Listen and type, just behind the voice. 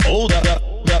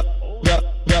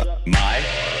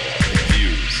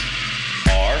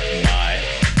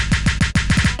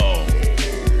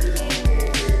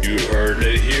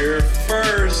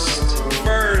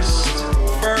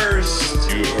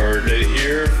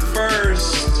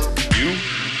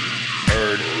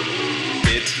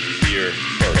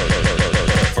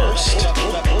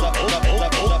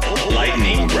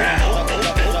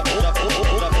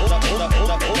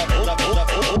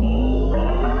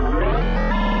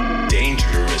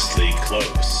Dangerously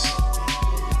Close.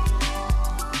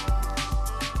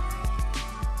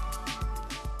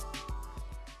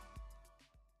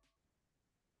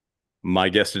 My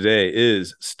guest today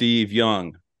is Steve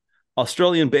Young.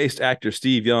 Australian-based actor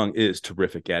Steve Young is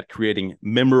terrific at creating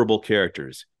memorable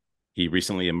characters. He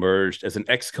recently emerged as an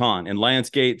ex-con in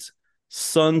Lionsgate's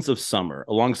Sons of Summer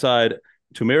alongside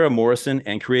Tamara Morrison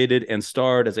and created and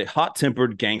starred as a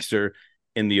hot-tempered gangster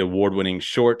in the award-winning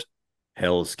short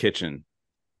Hell's Kitchen.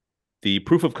 The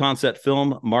proof of concept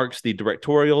film marks the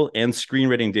directorial and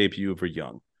screenwriting debut for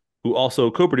Young, who also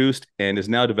co-produced and is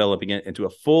now developing it into a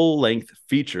full-length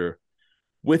feature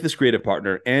with his creative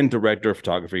partner and director of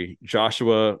photography,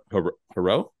 Joshua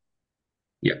Haro.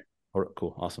 Yeah.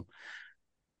 Cool. Awesome.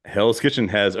 Hell's Kitchen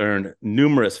has earned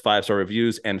numerous five-star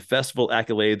reviews and festival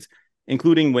accolades,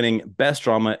 including winning Best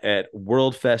Drama at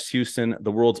World Fest Houston,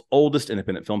 the world's oldest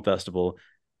independent film festival,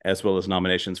 as well as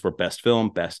nominations for Best Film,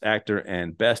 Best Actor,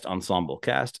 and Best Ensemble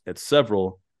Cast at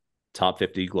several top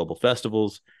 50 global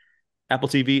festivals. Apple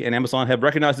TV and Amazon have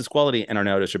recognized its quality and are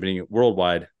now distributing it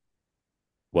worldwide.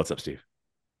 What's up, Steve?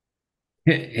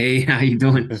 Hey, how you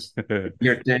doing?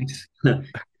 Your thanks.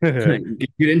 Good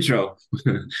intro.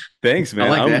 Thanks, I man.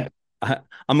 like that.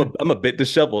 I'm a bit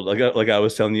disheveled, like I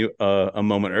was telling you a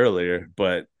moment earlier,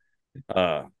 but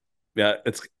yeah,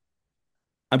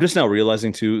 I'm just now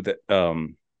realizing too that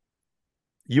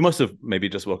you must have maybe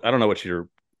just woke. I don't know what your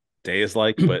day is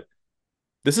like, but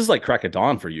this is like crack of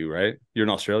dawn for you, right? You're in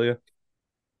Australia.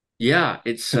 Yeah,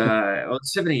 it's 7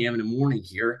 a.m. in the morning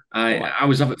here. Oh I my. I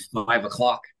was up at 5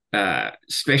 o'clock,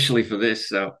 especially for this.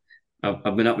 So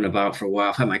I've been up and about for a while.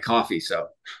 I've had my coffee, so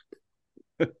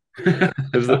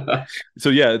So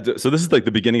yeah, so this is like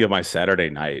the beginning of my Saturday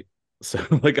night. So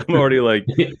like I'm already like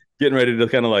getting ready to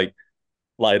kind of like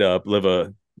light up, live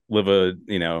a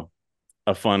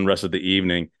a fun rest of the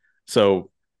evening. So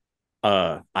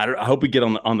I hope we get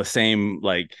on the same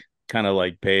like kind of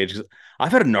like page.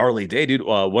 I've had a gnarly day, dude.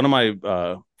 One of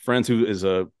my friends who is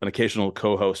an occasional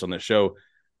co-host on the show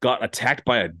got attacked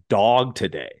by a dog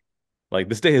today. Like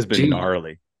this day has been gee,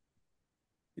 gnarly.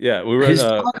 Yeah, we were at his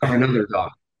dog or another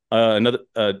dog? another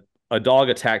a dog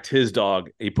attacked his dog.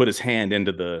 He put his hand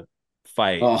into the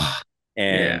fight, Oh, yeah,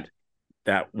 and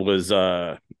that was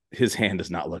his hand does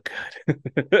not look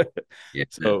good. yeah,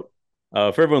 So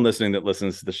for everyone listening that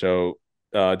listens to the show,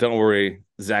 don't worry,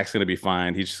 Zach's gonna be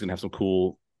fine. He's just gonna have some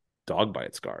cool dog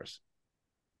bite scars.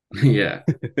 yeah,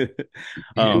 and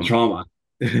um trauma.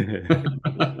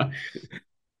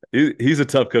 he's a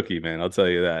tough cookie, man, I'll tell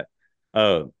you that.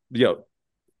 Yo,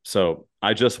 so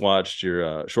I just watched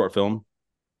your short film,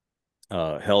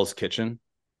 Hell's Kitchen.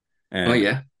 Oh And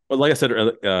yeah. but like I said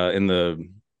in the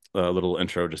little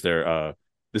intro just there,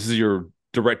 this is your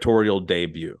directorial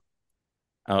debut.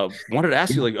 Wanted to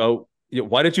ask you, like,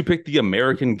 why did you pick the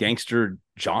American gangster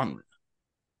genre?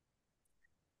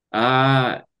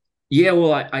 Uh, yeah,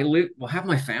 well, I live, well, have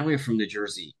my family from New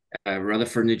Jersey,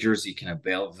 Rutherford, New Jersey, kind of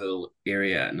Belleville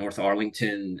area, North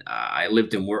Arlington. I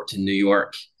lived and worked in New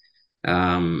York.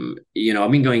 I've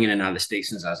been going in and out of the States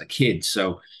since I was a kid.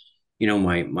 So,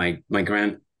 my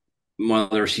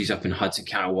grandmother, she's up in Hudson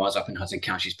County, was up in Hudson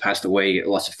County. She's passed away,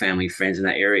 lots of family, friends in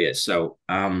that area. So,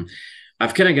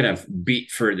 I've kind of got a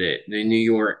beat for the New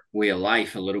York way of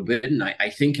life a little bit, and I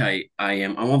think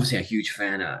I'm obviously a huge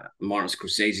fan of Martin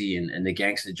Scorsese and the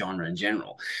gangster genre in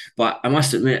general. But I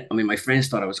must admit, I mean, my friends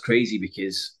thought I was crazy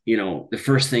because the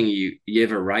first thing you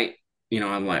ever write,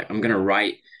 I'm like, I'm gonna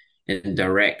write and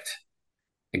direct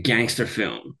a gangster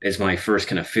film is my first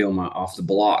kind of film off the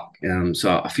block.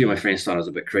 So a few of my friends thought I was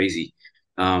a bit crazy.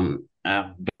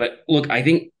 But look, I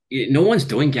think no one's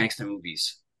doing gangster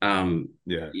movies.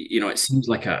 Yeah. It seems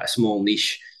like a small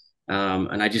niche,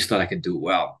 and I just thought I could do it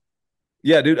well.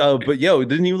 Yeah, dude. But yo,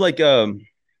 didn't you like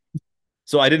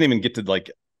so I didn't even get to like,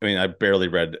 I mean, I barely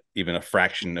read even a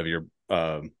fraction of your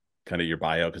kind of your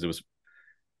bio because it was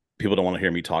people don't want to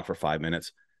hear me talk for 5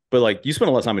 minutes. But like you spent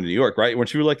a lot of time in New York, right?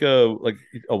 Weren't you like a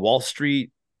Wall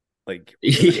Street, like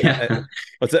Yeah,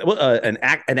 what's that?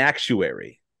 An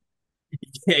actuary.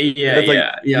 yeah, That's like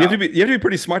yeah, yeah. you have to be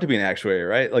pretty smart to be an actuary,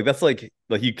 right? Like that's like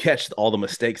you catch all the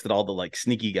mistakes that all the like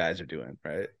sneaky guys are doing,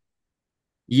 right?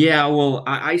 Yeah, well,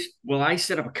 I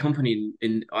set up a company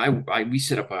and we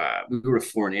set up we were a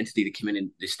foreign entity that came in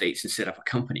the States and set up a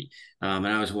company. And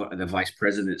I was the vice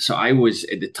president. So I was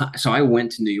at the time, so I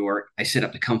went to New York, I set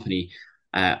up the company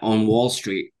on Wall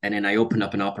Street, and then I opened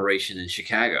up an operation in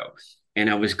Chicago. And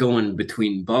I was going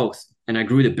between both. And I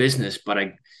grew the business, but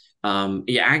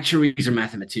Yeah, actuaries are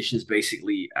mathematicians,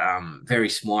 basically, very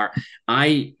smart.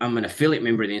 I'm an affiliate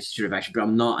member of the Institute of Actuary, but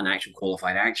I'm not an actual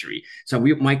qualified actuary. So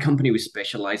my company was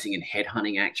specializing in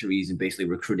headhunting actuaries and basically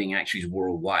recruiting actuaries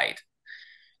worldwide,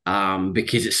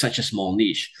 because it's such a small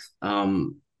niche.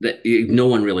 That no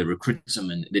one really recruits them,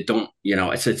 and they don't.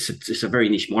 It's a very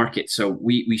niche market. So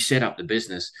we set up the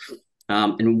business,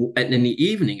 and in the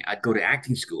evening I'd go to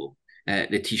acting school at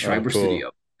the T Oh, Schreiber cool.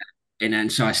 Studio, and then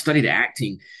so I studied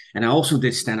acting, and I also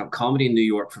did stand up comedy in New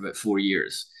York for about 4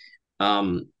 years.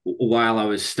 While I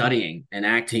was studying and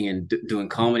acting and doing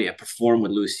comedy, I performed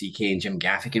with Louis C.K. and Jim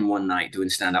Gaffigan one night doing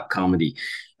stand up comedy.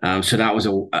 So that was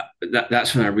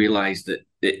that's when I realized that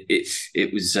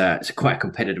it's quite a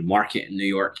competitive market in New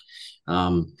York.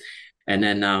 Um, and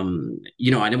then, and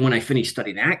then when I finished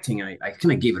studying acting, I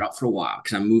kind of gave it up for a while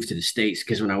because I moved to the States.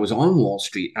 Because when I was on Wall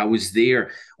Street, I was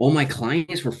there. All my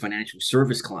clients were financial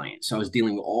service clients. So I was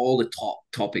dealing with all the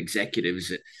top executives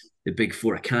at the big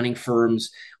four accounting firms,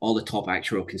 all the top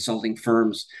actuarial consulting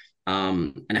firms.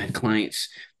 And I had clients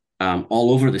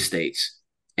all over the States.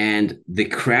 And the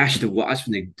crash, that's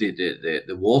when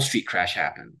the Wall Street crash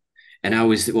happened. And I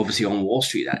was obviously on Wall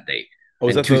Street that day Oh,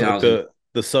 was in that the like 2008.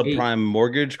 the subprime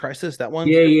mortgage crisis? That one?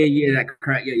 Yeah, that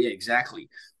crack. Yeah, exactly.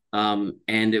 And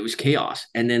it was chaos.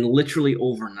 And then literally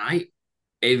overnight,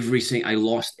 I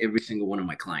lost every single one of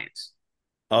my clients.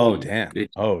 Oh, Boom. damn.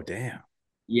 Oh, damn.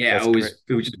 Yeah, That's great.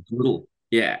 it was just brutal.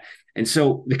 Yeah. And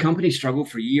so the company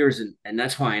struggled for years, and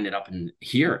that's why I ended up in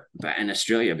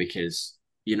Australia, because,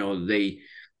 you know,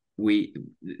 we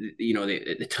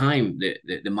at the time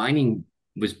the mining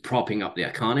was propping up the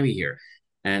economy here.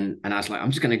 And I was like,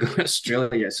 I'm just gonna go to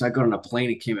Australia. So I got on a plane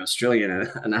and came to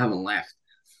Australia, and I haven't left.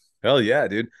 Hell yeah,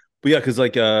 dude. But yeah, because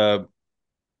like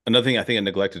another thing I think I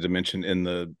neglected to mention in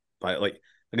like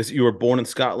I guess you were born in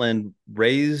Scotland,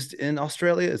 raised in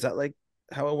Australia. Is that like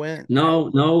how it went?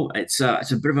 No, it's a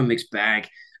bit of a mixed bag.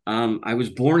 I was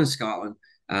born in Scotland.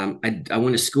 I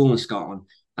went to school in Scotland,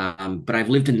 but I've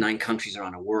lived in 9 countries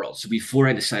around the world. So before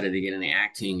I decided to get into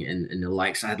acting and the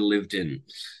likes, I had lived in,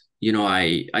 I've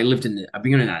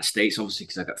been in the United States, obviously,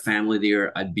 because I got family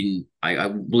there. I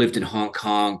lived in Hong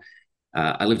Kong.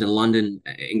 I lived in London,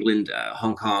 England,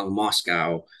 Hong Kong,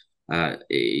 Moscow,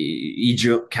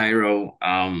 Egypt, Cairo.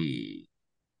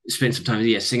 Spent some time,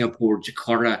 yeah, Singapore,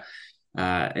 Jakarta,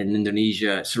 in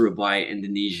Indonesia, Surabaya,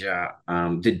 Indonesia.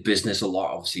 Did business a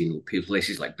lot, obviously, in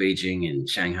places like Beijing and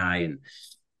Shanghai,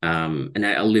 and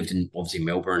I lived in obviously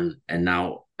Melbourne, and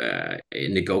now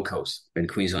in the Gold Coast in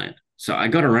Queensland. So I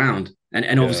got around,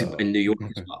 and obviously Yeah. in New York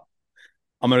as well,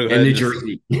 I'm gonna go and ahead New and just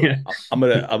Jersey. Yeah. I'm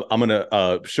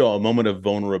gonna show a moment of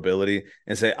vulnerability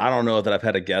and say I don't know that I've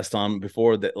had a guest on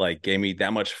before that like gave me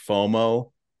that much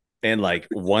FOMO and like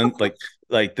one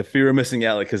like the fear of missing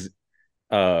out, like because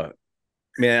uh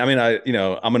man, I mean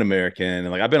I'm an American and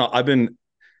like I've been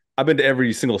to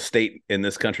every single state in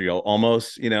this country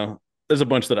almost, there's a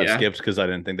bunch that I've Yeah. skipped because I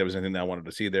didn't think there was anything that I wanted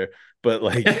to see there, but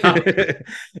like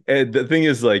and the thing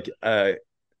is like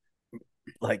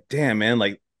damn man,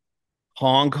 like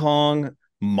Hong Kong,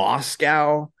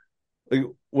 Moscow. Like,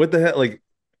 what the hell? Like,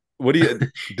 what do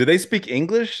they speak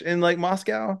English in like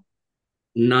Moscow?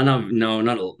 No,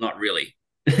 not really.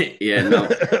 Yeah, no.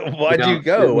 You Why'd you know,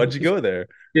 go? Why'd you go there?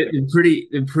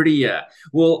 pretty.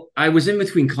 Well, I was in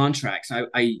between contracts.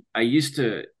 I used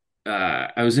to.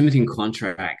 I was in between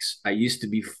contracts. I used to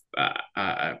be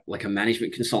like a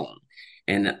management consultant,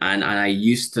 and I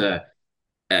used to.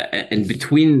 In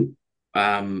between,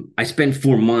 I spent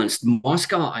 4 months.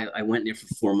 Moscow, I went there for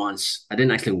 4 months. I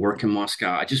didn't actually work in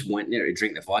Moscow. I just went there to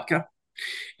drink the vodka.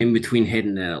 In between I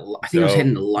think I was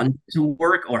heading Dope. to London to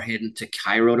work or heading to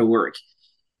Cairo to work.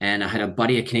 And I had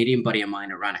a Canadian buddy of mine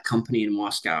that ran a company in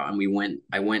Moscow, and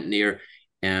I went there,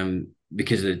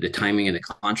 because of the timing of the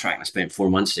contract. And I spent 4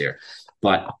 months there,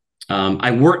 but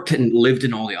I worked and lived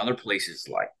in all the other places,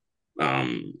 like,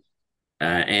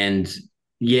 and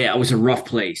yeah, it was a rough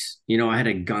place. I had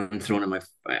a gun thrown in my,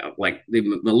 like, they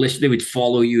would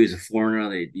follow you as a foreigner.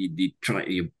 They try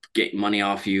to get money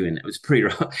off you, and it was pretty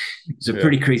rough. It was a Yeah.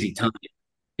 pretty crazy time.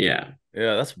 Yeah,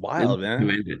 Yeah, that's and wild, man.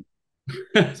 recommend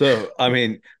it. So, I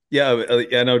mean, yeah,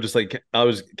 yeah, no, just like I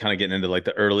was kind of getting into like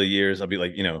the early years. I'll be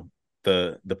like,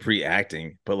 the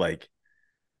pre-acting, but like,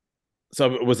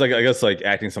 so it was like I guess like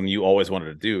acting something you always wanted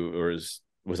to do, or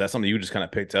was that something you just kind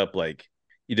of picked up? Like,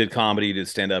 you did comedy, you did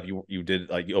stand up, you did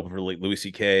like you opened for like Louis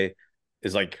C.K.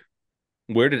 Is like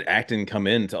where did acting come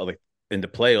into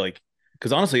play? Like,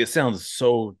 because honestly, it sounds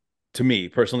so to me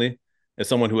personally, as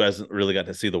someone who hasn't really got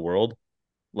to see the world,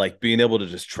 like being able to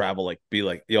just travel, like be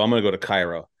like, yo, I'm gonna go to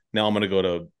Cairo. Now I'm gonna go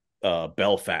to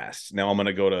Belfast. Now I'm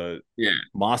gonna go to Yeah.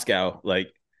 Moscow.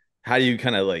 Like, how do you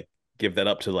kind of like give that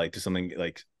up to like to something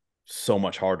like so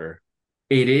much harder?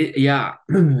 It is, yeah.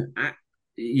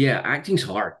 Yeah, acting's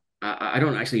hard. I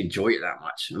don't actually enjoy it that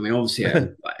much. I mean, obviously,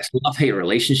 it's a love-hate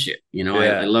relationship. I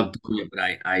Yeah. love doing it, but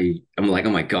I'm like, oh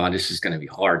my God, this is going to be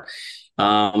hard.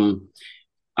 Um,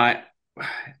 I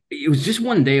it was just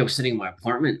one day I was sitting in my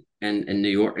apartment in New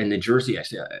York, in New Jersey,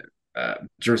 actually,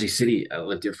 Jersey City. I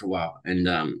lived there for a while, and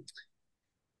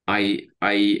I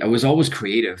was always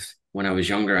creative when I was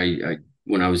younger.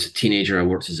 When I was a teenager, I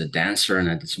worked as a dancer and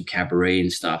I did some cabaret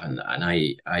and stuff. And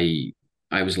I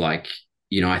was like,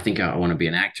 I think I want to be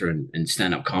an actor and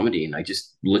stand up comedy. And I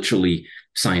just literally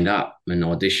signed up and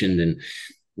auditioned and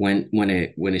went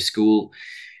to school.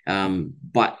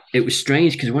 But it was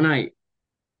strange because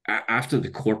after the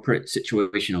corporate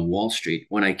situation on Wall Street,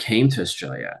 when I came to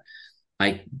Australia,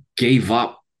 I gave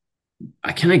up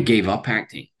I kind of gave up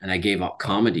acting and I gave up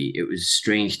comedy. It was a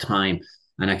strange time,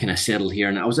 and I kind of settled here.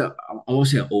 And I was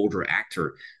an older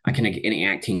actor. I kind of get into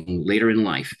acting later in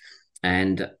life,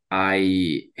 and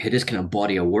I had this kind of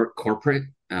body of work corporate.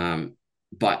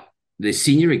 But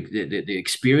the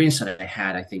experience that I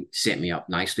had, I think, set me up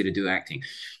nicely to do acting.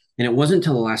 And it wasn't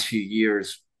until the last few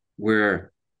years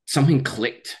where something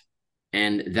clicked,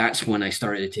 and that's when I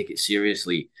started to take it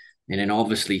seriously. And then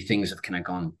obviously things have kind of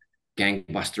gone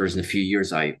gangbusters in a few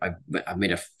years. I've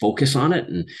made a focus on it,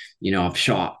 and I've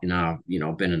shot, been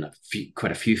in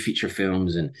quite a few feature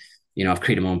films, and I've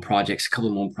created my own projects, a couple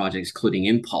of my own projects, including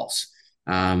Impulse,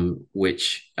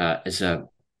 which is a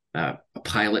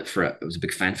pilot for it was a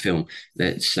big fan film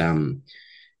that's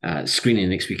screening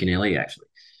next week in LA actually,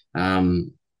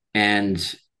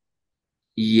 and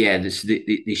yeah,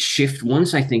 the shift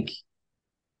once I think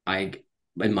I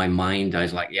in my mind, I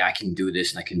was like, yeah, I can do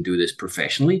this and I can do this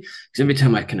professionally. Because every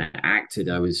time I kind of acted,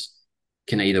 I was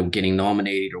kind of either getting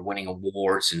nominated or winning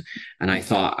awards. And I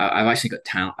thought, I've actually got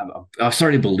talent. I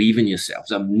started to believe in yourself.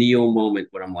 It's a neo moment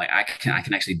where I'm like, I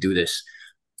can actually do this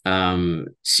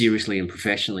seriously and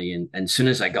professionally. And as soon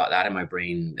as I got that in my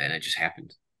brain, then it just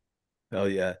happened. Oh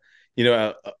yeah. You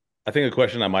know, I think a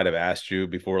question I might have asked you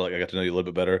before, like I got to know you a little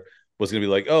bit better, was gonna be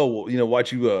like, oh, well,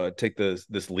 why'd you take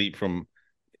this leap from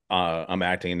I'm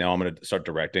acting and now I'm gonna start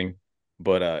directing?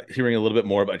 But hearing a little bit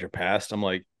more about your past, I'm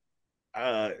like,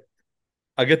 uh,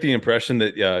 I get the impression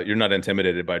that you're not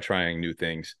intimidated by trying new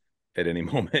things at any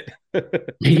moment.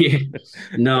 Yeah,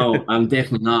 no, I'm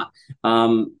definitely not.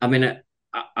 I mean,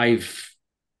 I've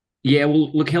yeah.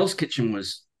 Well, look, Hell's Kitchen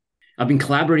was. I've been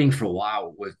collaborating for a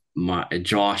while with my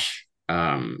Josh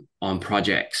on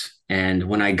projects, and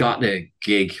when I got the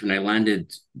gig, when I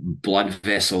landed Blood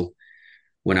Vessel,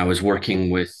 when I was working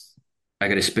with, I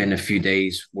got to spend a few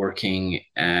days working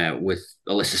with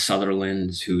Alyssa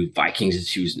Sutherland, who Vikings,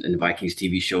 she was in the Vikings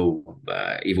TV show,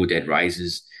 Evil Dead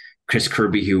Rises. Chris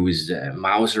Kirby, who was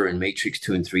Mauser in Matrix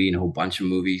 2 and 3 and a whole bunch of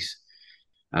movies.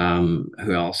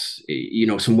 Who else?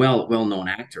 Some well known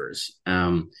actors,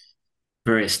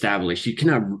 very established. You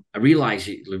kind of realize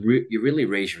you really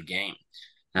raise your game.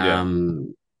 Yeah.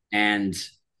 And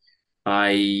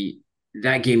I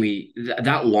that gave me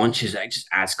that launches that just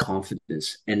adds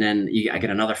confidence. And then I get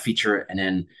another feature, and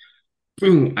then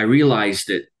I realized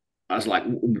that I was like,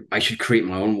 I should create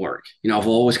my own work. I've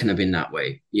always kind of been that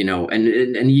way.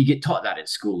 And you get taught that at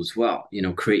school as well.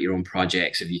 Create your own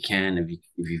projects if you can, if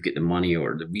you get the money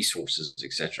or the resources,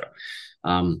 etc.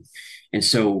 Um, and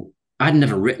so I'd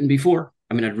never written before.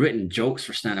 I mean, I'd written jokes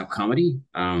for stand-up comedy,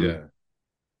 Yeah.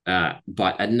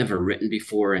 but I'd never written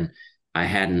before, and I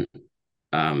hadn't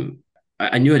um,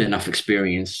 I knew I had enough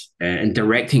experience and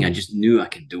directing. I just knew I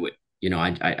could do it.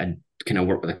 I kind of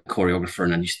worked with a choreographer,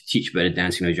 and I used to teach a bit of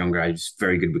dancing when I was younger. I was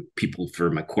very good with people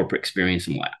for my corporate experience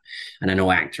and what, and I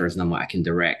know actors, and I'm like, I can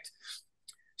direct.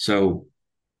 So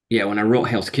yeah, when I wrote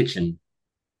Hell's Kitchen,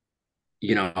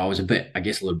 I was I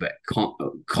guess, a little bit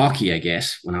cocky, I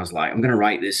guess, when I was like, I'm going to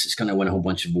write this. It's going to win a whole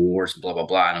bunch of awards, blah, blah,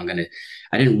 blah. And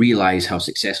I didn't realize how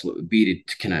successful it would be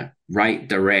to kind of write,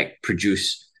 direct,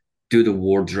 produce, do the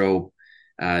wardrobe,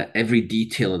 every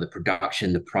detail of the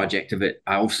production, the project of it.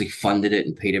 I obviously funded it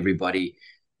and paid everybody.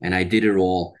 And I did it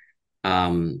all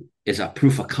as a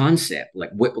proof of concept, like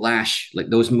Whiplash,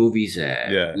 like those movies,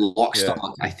 Yeah. Lock, Yeah.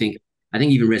 Stock. I think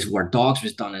even Reservoir Dogs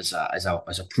was done as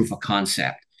a proof of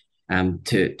concept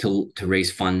to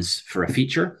raise funds for a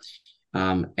feature.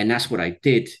 And that's what I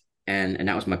did. And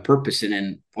that was my purpose. And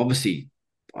then obviously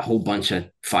a whole bunch of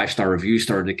 5-star reviews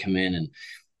started to come in, and,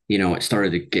 it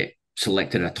started to get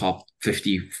selected at top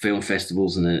 50 film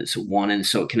festivals, and then it's won. And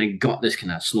so it kind of got this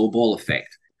kind of snowball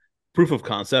effect. Proof of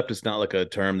concept is not like a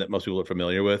term that most people are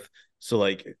familiar with. So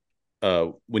like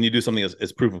when you do something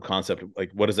as proof of concept,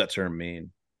 like what does that term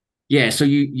mean? Yeah. So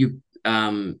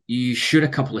you shoot a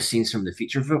couple of scenes from the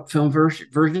feature film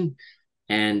version,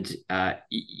 and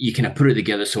you kind of put it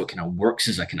together so it kind of works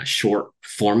as a kind of short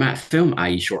format film,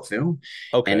 i.e., short film,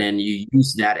 and Okay. then you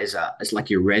use that as like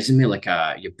your resume, like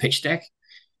your pitch deck.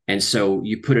 And so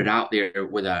you put it out there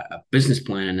with a business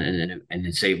plan, and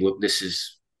then say, look, this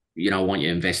is, I want you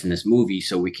to invest in this movie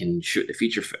so we can shoot the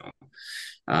feature film.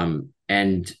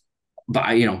 And but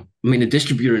I mean, the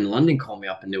distributor in London called me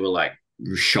up and they were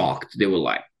shocked. They were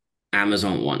like,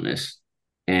 Amazon want this,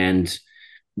 and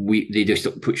they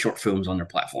just put short films on their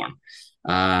platform.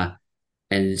 Uh,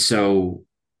 and so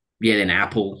yeah, then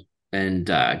Apple and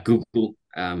Google.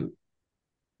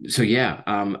 So yeah,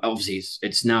 obviously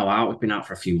it's now out. It's been out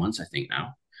for a few months, I think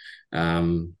now.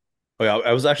 Um, Oh yeah,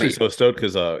 I was but actually so stoked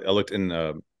because I looked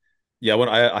in yeah, when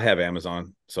I have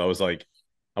Amazon, so I was like,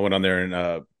 I went on there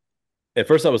and at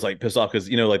first I was like pissed off because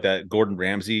like that Gordon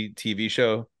Ramsay TV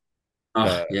show.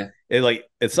 oh yeah,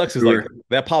 It sucks because like sure.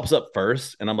 that pops up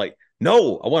first, and I'm like,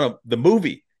 no, I want the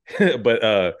movie,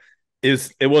 but it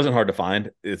wasn't hard to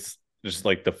find. It's just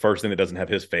like the first thing that doesn't have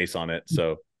his face on it.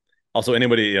 So also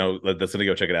anybody that's gonna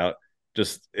go check it out,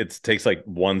 just it takes like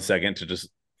 1 second to just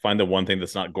find the one thing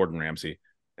that's not Gordon Ramsay.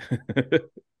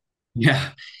 Yeah,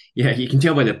 yeah, you can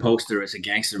tell by the poster it's a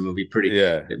gangster movie.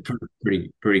 Yeah.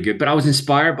 Pretty good. But I was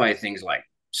inspired by things like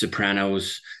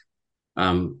Sopranos,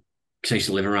 because I used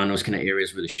to live around those kind of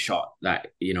areas where they shot that,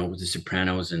 with the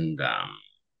Sopranos and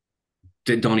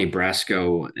Donnie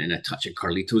Brasco and a touch of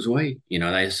Carlito's Way.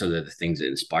 That's sort of the things that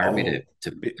inspired me to Oh,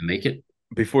 to, to make it.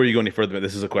 before you go any further,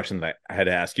 this is a question that I had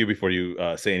to ask you before you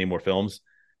say any more films.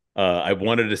 I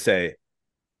wanted to say,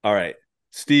 all right,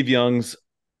 Steve Young's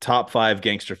top 5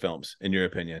 gangster films in your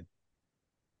opinion.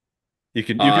 You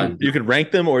can you Uh, can you can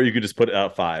rank them, or you could just put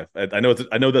out 5. I know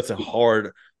that's a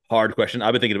hard question.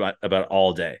 I've been thinking about it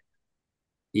all day.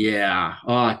 yeah.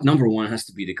 Number one has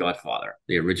to be The Godfather,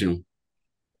 the original.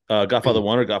 Godfather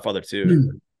 1 or Godfather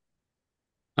 2?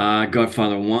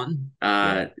 Godfather one.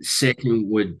 Yeah, Second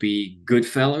would be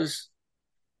Goodfellas.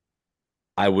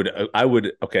 I would.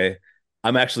 Okay,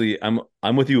 I'm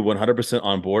with you 100%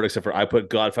 on board, except for I put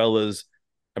Godfellas.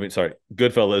 I mean, sorry,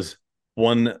 Goodfellas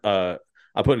one.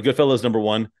 I put Goodfellas number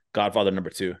 1, Godfather number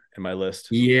 2 in my list.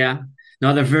 Yeah.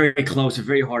 No, they're very close. They're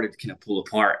very hard to kind of pull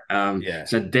apart. Yeah,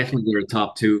 So definitely they're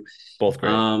top two. both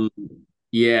great. Um,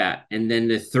 yeah, and then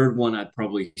the third one I'd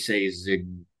probably say is the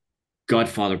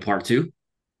Godfather Part Two.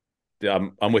 Yeah,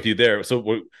 I'm with you there.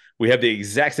 So we have the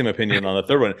exact same opinion on the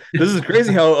third one. This is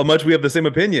crazy how much we have the same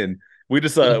opinion.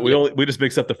 Yeah, We just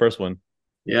mix up the first one.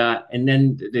 yeah, and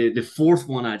then the fourth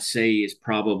one I'd say is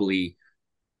probably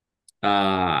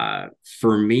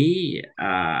for me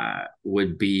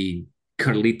would be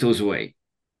Carlito's Way.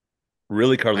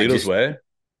 Really, I Carlito's just Way. It's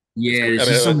Yeah, I there's mean,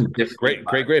 just something different great, about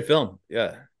great, it. great film.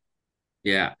 Yeah.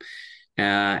 Yeah.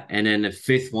 And then the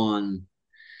fifth one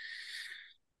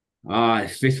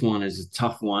is a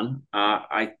tough one.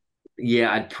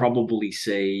 I'd probably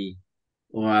say,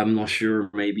 well, I'm not sure,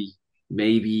 maybe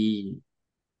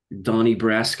Donnie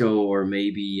Brasco, or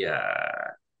maybe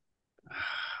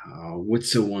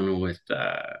what's the one with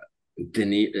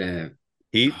Denis,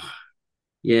 Heat.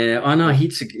 yeah, oh no,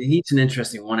 Heat's an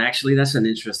interesting one. Actually, that's an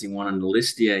interesting one on the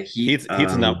list. Yeah, Heat's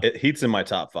in my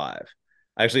top 5.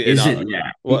 Actually, is it?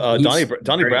 Yeah, well, Heat's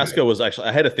Donnie very good. Brasco was actually,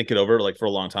 I had to think it over like for a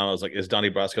long time. I was like, is Donnie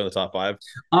Brasco in the top 5?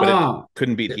 But it Oh,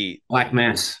 couldn't beat Heat. Black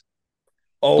Mass.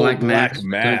 Oh, Black Mass, Black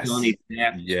Mass. Johnny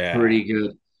Depp's Yeah. pretty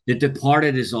good. The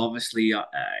Departed is obviously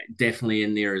definitely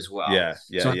in there as well. Yeah.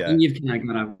 Yeah. So I Yeah. think you've kind of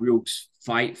got a real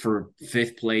fight for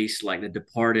fifth place, like The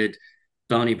Departed,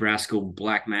 Donnie Brasco,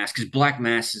 Black Mass, because Black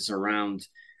Mass is around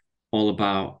all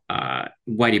about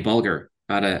Whitey Bulger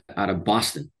out of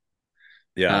Boston.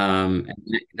 Yeah. And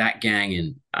that gang,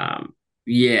 and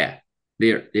yeah,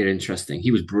 they're interesting. He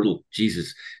was brutal.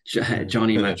 Jesus,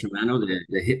 Johnny Matrimano,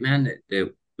 the hitman.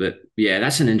 But yeah,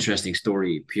 that's an interesting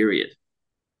story. Period.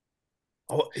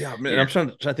 Oh yeah, man. Yeah. I'm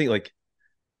trying to think like,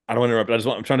 I don't want to interrupt.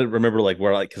 I'm trying to remember like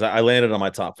where, like, because I landed on my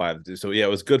top 5. So yeah, it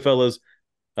was Goodfellas,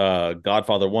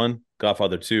 Godfather 1,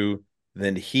 Godfather 2,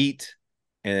 then Heat,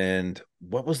 and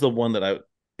what was the one that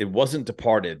it wasn't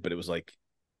Departed, but it was like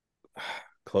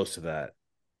close to that.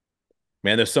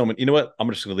 Man, there's so many. You know what? I'm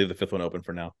just gonna leave the fifth one open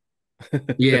for now.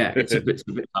 Yeah, it's a bit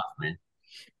tough, man.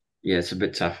 Yeah, it's a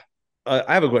bit tough.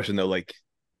 I have a question though. Like,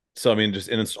 so I mean, just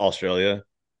in Australia,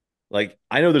 like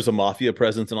I know there's a mafia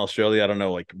presence in Australia. I don't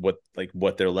know like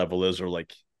what their level is, or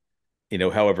like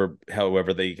however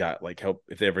they got, like, how,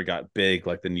 if they ever got big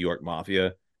like the New York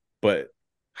mafia, but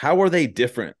how are they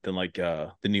different than like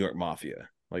the New York mafia?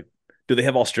 Like, do they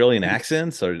have Australian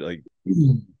accents, or like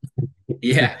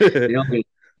Yeah, they all do.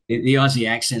 The Aussie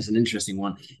accent's an interesting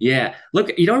one. Yeah,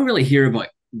 look, you don't really hear about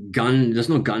gun. There's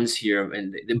no guns here,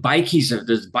 and the bikies are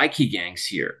there's bikie gangs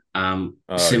here. Oh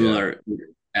yeah. Similar.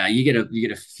 You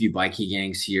get a few bikie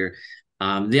gangs here.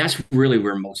 That's really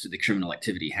where most of the criminal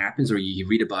activity happens, or you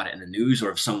read about it in the news,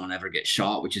 or if someone ever gets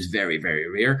shot, which is very, very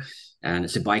rare, and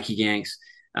it's the bikie gangs.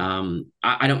 I'm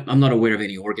not aware of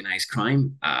any organized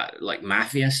crime, like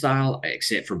mafia style,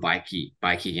 except for bikie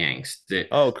gangs that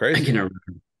Oh, I crazy. can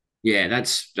yeah,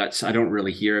 that's I don't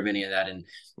really hear of any of that, and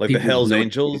Like the people Hell's know.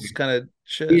 Angels kind of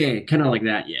shit. Yeah, kind of like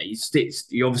that. Yeah, you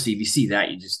obviously if you see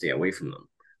that, you just stay away from them.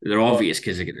 They're Well, obvious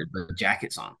because they get the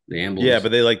jackets on, the yeah,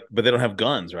 emblems. but they don't have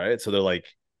guns, right? So they're like,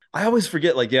 I always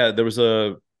forget. Like, yeah, there was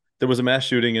a mass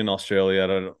shooting in Australia. I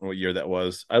don't know what year that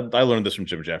was. I learned this from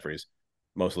Jim Jeffries,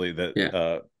 mostly that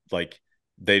Yeah, like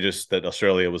they just that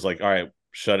Australia was like, all right,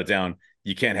 shut it down.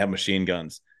 You can't have machine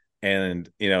guns. And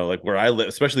you know, like where I live,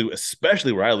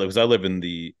 especially where I live, because I live in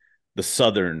the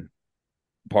southern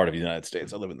part of the United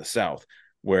States. I live in the South,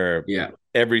 where yeah.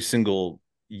 every single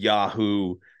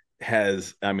Yahoo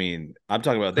has. I mean, I'm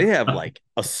talking about they have like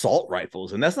assault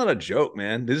rifles, and that's not a joke,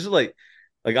 man. This is like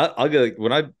I'll get like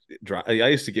when I drive. I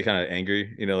used to get kind of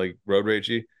angry, you know, like road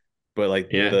ragey, but like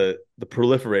Yeah. the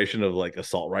proliferation of like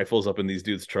assault rifles up in these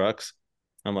dudes' trucks,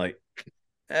 I'm like,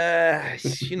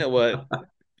 you know what?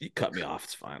 You cut me off.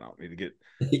 It's fine. I don't need to get.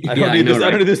 I don't Yeah, I need know, this.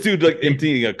 I don't right? need this dude like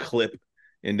emptying a clip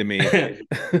into me. I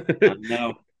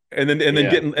know. Yeah. And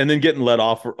then getting let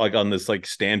off like on this like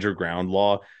stand your ground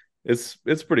law. It's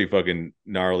pretty fucking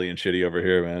gnarly and shitty over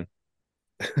here, man.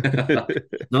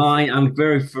 No, I'm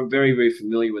very, very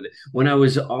familiar with it. When I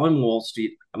was on Wall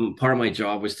Street, part of my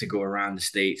job was to go around the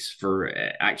States for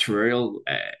actuarial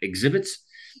exhibits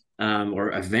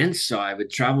or events. So I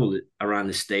would travel around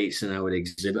the States and I would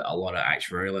exhibit a lot of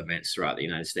actuarial events throughout the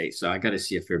United States. So I got to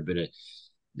see a fair bit of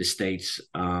the States.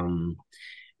 And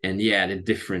yeah, the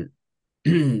different,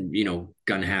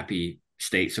 gun happy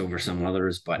states over some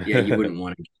others. But yeah, you wouldn't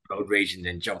want to road rage and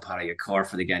then jump out of your car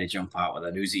for the guy to jump out with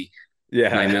an Uzi Yeah.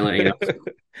 9 millimeter, and,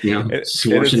 and it's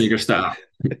Schwarzenegger style.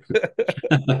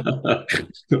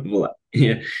 Well,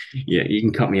 yeah, yeah, you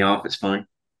can cut me off. It's fine.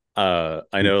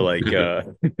 I know like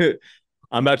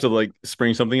I'm about to like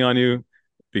spring something on you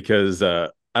because I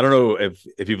don't know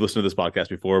if you've listened to this podcast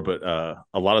before, but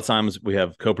a lot of times we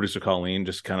have co-producer Colleen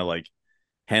just kind of like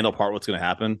handle part what's going to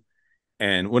happen.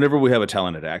 And whenever we have a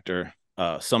talented actor,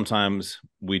 sometimes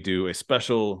we do a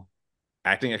special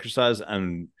acting exercise.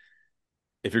 And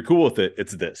if you're cool with it,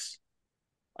 it's this.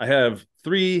 I have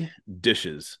 3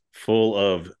 dishes full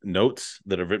of notes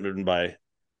that are written by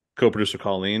co-producer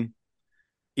Colleen.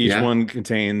 Each Yeah. one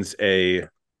contains a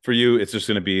for you, it's just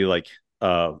gonna be like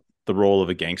the role of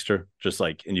a gangster, just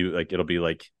like and you like it'll be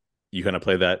like you kind of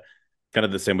play that kind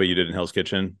of the same way you did in Hell's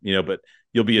Kitchen, you know, but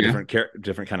you'll be a Yeah.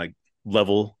 different kind of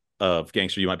level of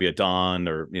gangster. You might be a Don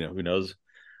or you know, who knows.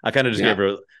 I kind of just gave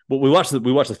Yeah. her well, we watched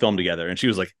the film together and she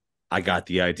was like, I got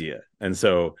the idea. And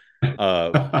so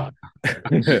uh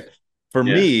for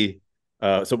Yeah. me,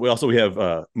 so we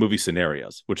have movie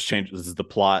scenarios, which changes the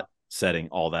plot, setting,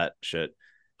 all that shit.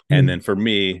 And then for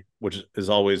me, which is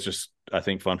always just I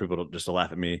think fun for people to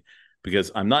laugh at me because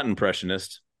I'm not an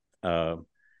impressionist, and Oh,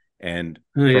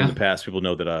 from the yeah. past people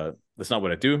know that that's not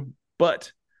what I do.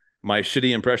 But my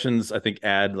shitty impressions I think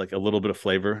add like a little bit of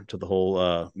flavor to the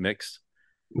whole mix.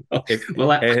 If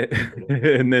Well,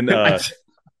 and then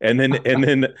and then and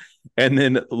then and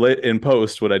then in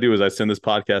post, what I do is I send this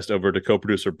podcast over to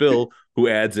co-producer Bill, who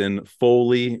adds in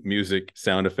Foley music,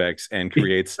 sound effects, and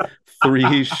creates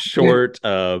 3 short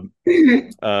yeah.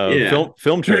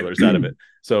 film trailers out of it.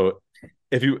 So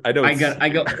if you, I know it's I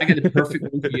got the perfect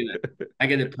one for you then. I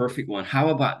got the perfect one. How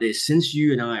about this? Since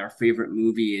you and I, our favorite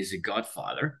movie is The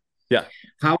Godfather, yeah.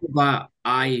 how about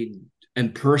I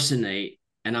impersonate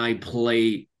and I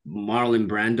play Marlon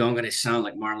Brando? I'm going to sound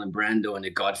like Marlon Brando in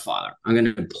The Godfather. I'm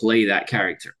going to play that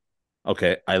character.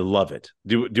 Okay, I love it.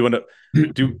 Do you want to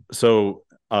do so?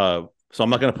 So I'm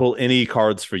not going to pull any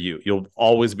cards for you. You'll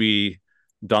always be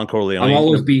Don Corleone.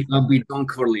 No, I'll be Don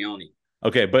Corleone.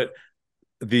 okay, but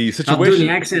the I'll do the situation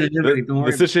accent and everything. Don't the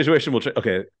worry about situation will change.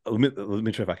 Okay, let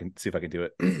me try if I can see if I can do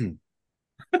it.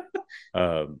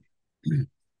 um,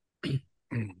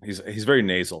 he's very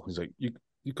nasal. He's like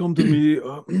you come to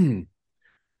it. me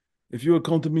if you had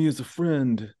come to me as a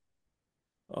friend,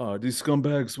 these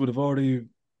scumbags would have already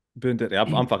been dead.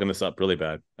 I'm fucking this up really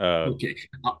bad. Okay,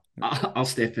 I'll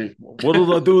step in. What did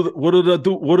I do? What did I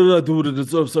do? What did I do to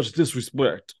deserve such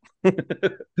disrespect?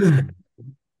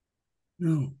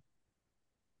 No,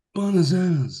 Buenos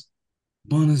Aires,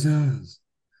 Buenos Aires.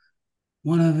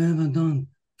 What have I ever done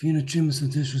for you to treat me so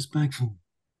disrespectful?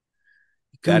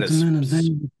 That come to is me and beg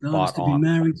us spot to be on.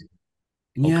 married,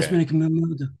 and you ask Okay. me to commit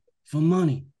murder for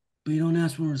money, but you don't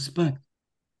ask for respect.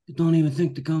 You don't even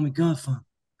think to call me Godfather.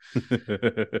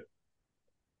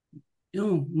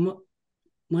 You know,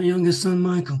 my youngest son,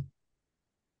 Michael,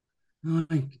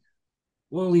 like,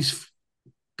 all these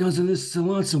guys in this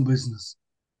Salazzo business.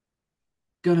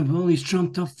 Got all these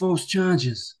trumped up false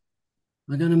charges.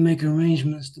 I gotta make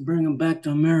arrangements to bring him back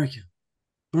to America.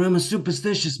 But I'm a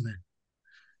superstitious man.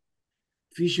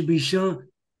 If he should be shot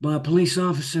by a police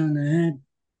officer in the head,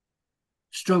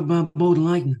 struck by bolt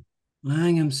lightning, or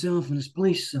hang himself in his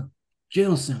police cell,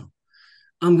 jail cell,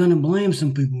 I'm gonna blame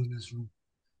some people in this room.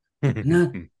 And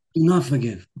that do not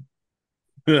forgive.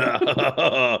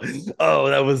 Oh,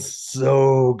 that was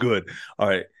so good. All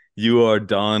right, you are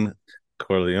Don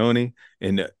Corleone,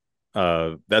 and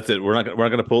that's it. We're not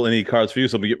gonna pull any cards for you.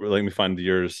 So let me find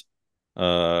yours.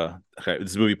 Okay,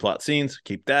 this is movie plot scenes.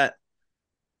 Keep that.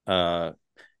 Uh,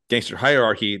 Gangster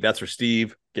hierarchy. That's for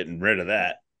Steve. Getting rid of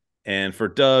that. And for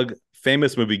Doug,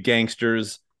 famous movie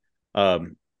gangsters.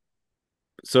 Um,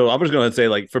 so I'm just gonna say,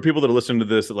 like, for people that are listening to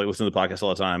this, that like listen to the podcast all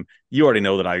the time, you already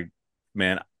know that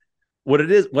man,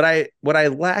 what I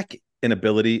lack in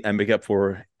ability, I make up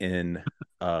for in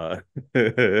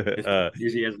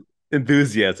Enthusiasm.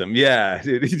 enthusiasm. Yeah,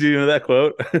 did you know that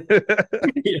quote?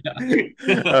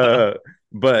 Yeah. uh,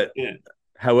 but Yeah.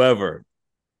 however,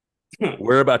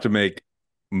 we're about to make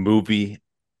movie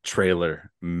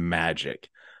trailer magic.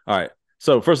 All right.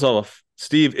 So first off,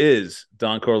 Steve is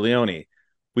Don Corleone.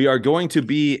 We are going to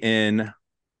be in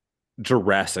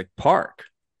Jurassic Park.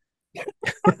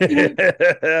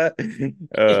 Yeah.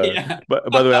 But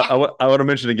by the way, I want to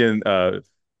mention again,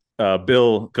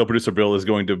 Bill, co-producer Bill, is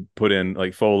going to put in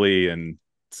like Foley and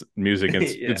music, and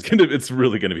Yeah. it's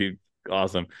really gonna be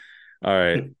awesome. All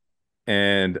right,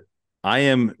 and I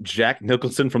am Jack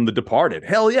Nicholson from The Departed.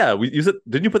 Hell yeah, we use it.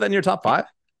 Didn't you put that in your top five?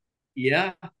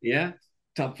 Yeah. Yeah.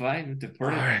 Top five. All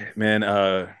Departed. right,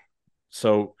 man.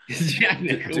 So Jack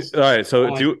Nicholson. all right.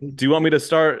 So Oh, do you want me to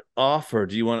start off, or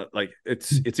do you want like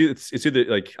it's either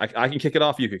like I can kick it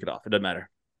off, you kick it off. It doesn't matter.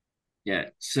 yeah.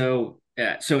 So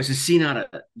it's a scene out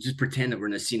of just pretend that we're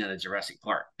in a scene out of Jurassic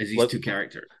Park as these Let two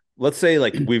characters. let's say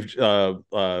like we've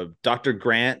Dr.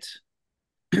 Grant,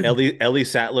 Ellie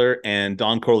Sattler, and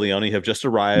Don Corleone have just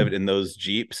arrived in those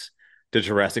Jeeps to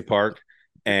Jurassic Park.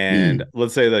 And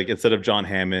let's say like instead of John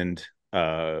Hammond,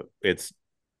 it's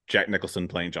Jack Nicholson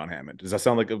playing John Hammond. Does that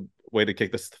sound like a way to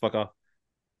kick this the fuck off?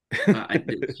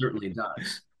 It certainly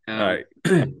does. All right.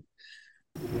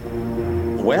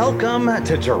 Welcome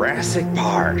to Jurassic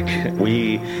Park.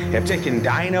 We have taken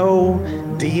dino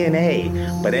DNA,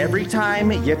 but every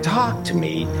time you talk to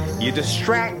me, you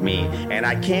distract me, and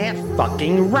I can't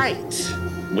fucking write.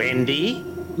 Wendy?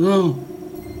 Oh,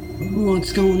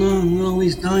 what's going on with all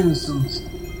these dinosaurs?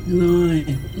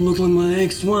 I look like my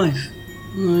ex-wife.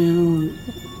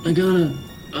 I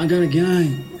got a guy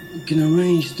who can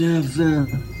arrange to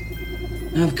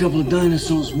have a couple of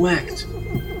dinosaurs whacked.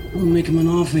 I'll make him an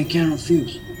offer he can't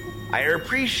refuse. I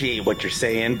appreciate what you're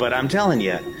saying, but I'm telling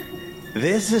you,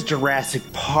 this is Jurassic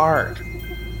Park,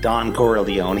 Don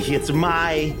Corleone. It's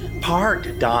my park,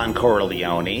 Don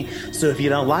Corleone. So if you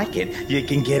don't like it, you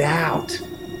can get out.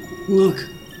 Look,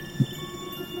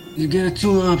 you got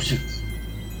two options.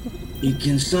 You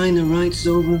can sign the rights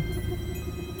over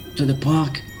to the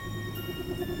park.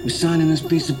 We're signing this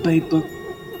piece of paper.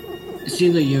 It's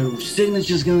either your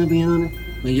signature's gonna be on it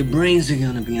or your brains are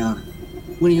gonna be on it.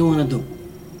 What do you want to do?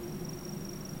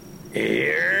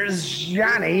 Here's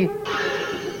Johnny.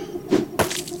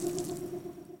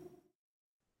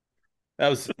 That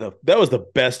was the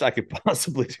best I could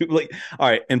possibly do. Like, all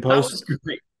right, in That post, was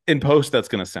great. that's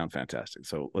gonna sound fantastic.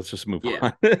 So let's just move Yeah.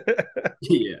 on.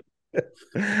 Yeah.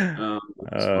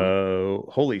 That's funny.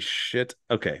 Holy shit.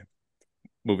 Okay.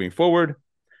 Moving forward,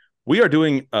 we are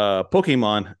doing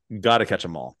Pokemon Gotta Catch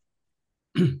 'em All.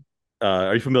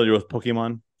 Are you familiar with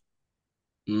Pokemon?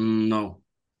 No.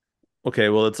 Okay,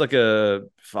 well, it's like a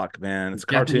fuck, man. It's a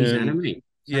Japanese cartoon. anime.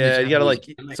 Yeah, you gotta like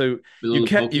Anime. so Little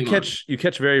you Pokemon.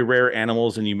 catch very rare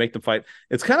animals and you make them fight.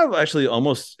 It's kind of actually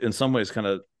almost in some ways kind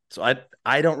of so I'm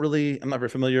not very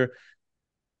familiar.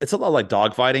 It's a lot like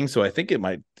dog fighting, so I think it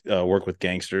might work with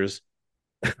gangsters.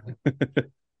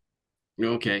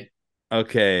 Okay.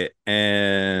 Okay,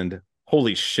 and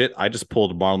holy shit, I just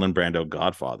pulled Marlon Brando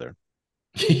Godfather.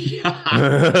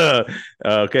 Yeah.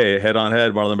 Okay, head on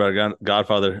head, Marlon Brando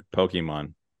Godfather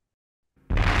Pokemon.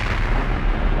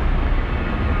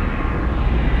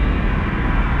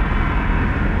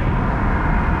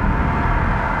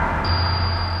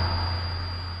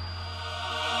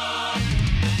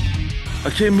 I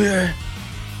came here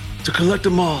To collect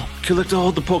them all, collect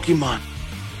all the Pokémon.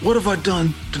 What have I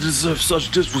done to deserve such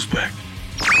disrespect?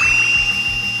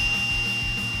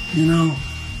 You know,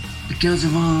 because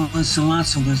of all this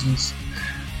Salazzo business,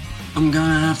 I'm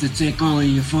gonna have to take all of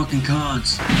your fucking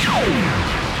cards.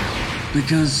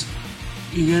 Because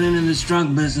you get into this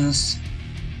drug business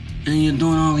and you're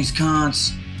doing all these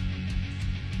cards.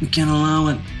 We can't allow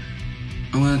it.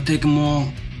 I'm gonna take them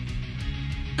all.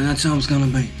 And that's how it's gonna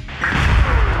be.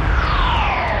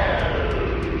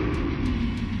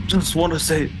 Just want to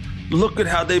say, look at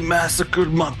how they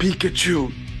massacred my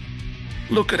Pikachu.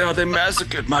 Look at how they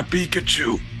massacred my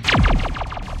Pikachu.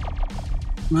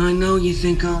 I know you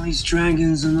think all these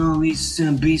dragons and all these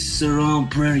beasts are all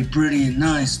pretty and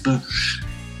nice, but,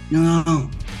 you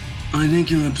know, I think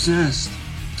you're obsessed.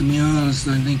 To be honest,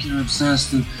 I think you're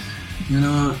obsessed. And, you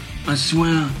know, I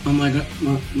swear on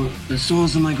the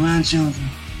souls of my grandchildren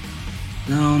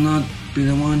that I'll not be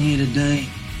the one here today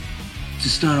to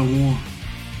start a war.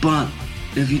 But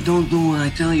if you don't do what I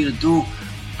tell you to do,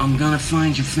 I'm gonna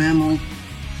find your family,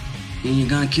 and you're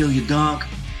gonna kill your dog,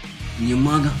 and your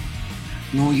mother,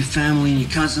 and all your family, and your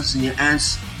cousins, and your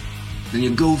aunts, and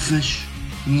your goldfish.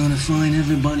 I'm gonna find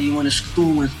everybody you went to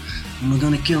school with, and we're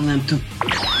gonna kill them too.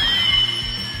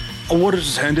 I want to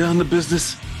just hand down the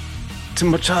business to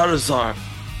my Charizard.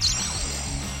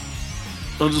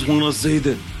 I just want to say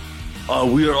that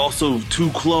we are also two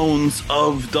clones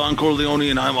of Don Corleone,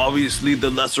 and I'm obviously the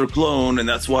lesser clone, and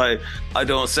that's why I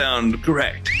don't sound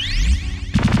correct.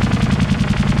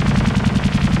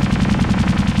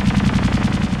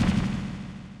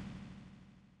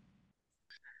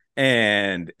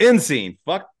 And end scene.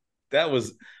 Fuck, that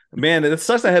was, man, it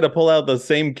sucks I had to pull out the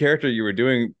same character you were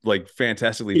doing like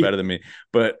fantastically better than me.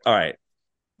 But all right,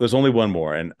 there's only one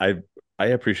more, and I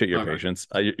appreciate your patience.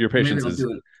 Your patience is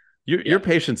your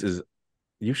patience is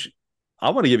you should. I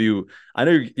want to give you. I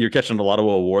know you're catching a lot of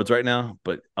awards right now,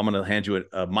 but I'm going to hand you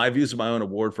my views of my own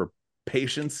award for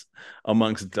patience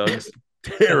amongst Doug's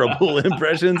terrible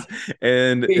impressions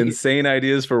and insane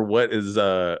ideas for what is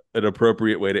an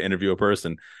appropriate way to interview a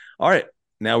person. All right,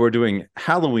 now we're doing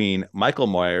Halloween Michael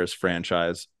Myers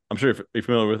franchise. I'm sure you're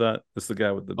familiar with that. This is the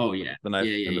guy with the the knife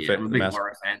and the I'm a big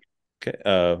horror fan.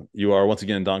 Okay, you are once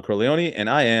again Don Corleone, and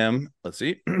I am. Let's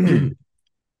see.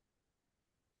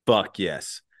 Fuck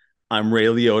yes, I'm Ray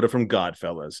Liotta from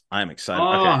Godfellas. I'm excited.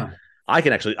 Okay,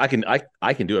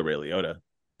 I can do a Ray Liotta.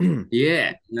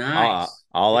 Yeah, nice.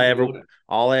 All I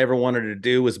ever wanted to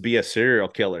do was be a serial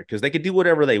killer because they could do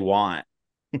whatever they want.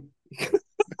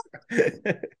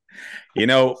 You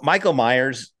know, Michael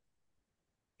Myers,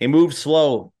 he moved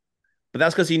slow, but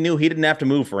that's because he knew he didn't have to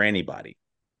move for anybody.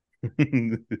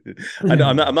 I'm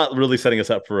not really setting us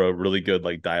up for a really good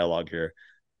like dialogue here.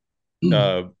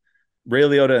 Ray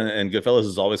Liotta and Goodfellas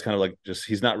is always kind of like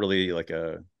he's not really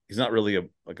a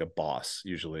boss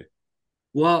usually.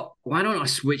 Well, why don't I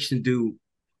switch and do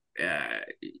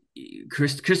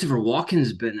Christopher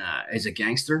Walken's been as a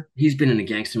gangster. He's been in the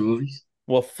gangster movies.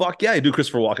 Well, fuck yeah, I do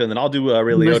Christopher Walken, and then I'll do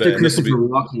Ray Liotta. Let's do Christopher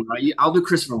Walken, right? I'll do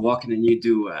Christopher Walken, and you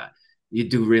do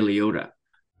Ray Liotta.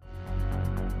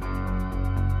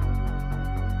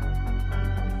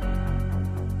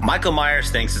 Michael Myers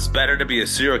thinks it's better to be a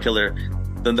serial killer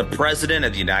than the president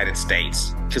of the United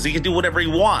States because he can do whatever he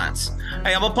wants.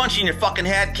 Hey, I'm gonna punch you in your fucking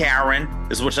head, Karen.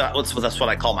 That's what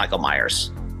I call Michael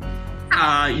Myers.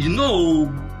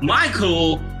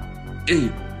 Michael,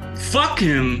 hey, fuck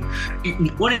him.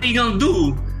 What are you gonna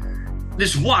do?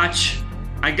 This watch,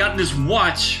 I got this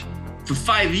watch for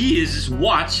 5 years. This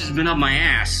watch has been up my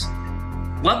ass.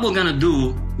 What we're gonna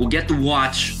do, we'll get the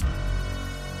watch,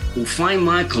 we'll find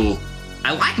Michael.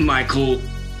 I like Michael.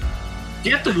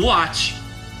 Get the watch.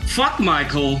 Fuck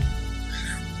Michael.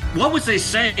 What was they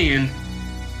saying?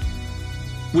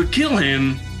 We kill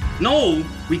him. No,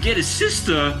 we get his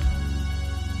sister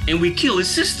and we kill his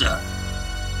sister.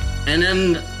 And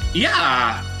then,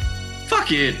 yeah,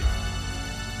 fuck it.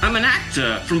 I'm an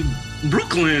actor from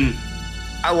Brooklyn.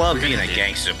 I love being a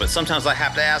gangster, but sometimes I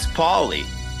have to ask Paulie.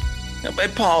 Hey,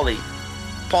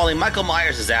 Paulie, Michael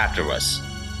Myers is after us.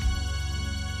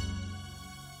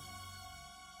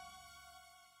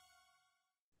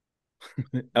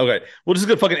 Okay, we'll just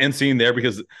go fucking end scene there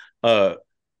because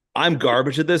I'm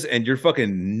garbage at this and you're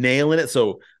fucking nailing it.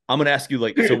 So I'm gonna ask you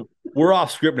so we're off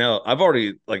script now. I've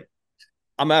already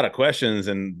I'm out of questions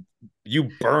and you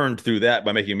burned through that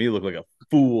by making me look like a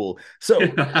fool. So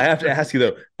I have to ask you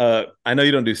though. I know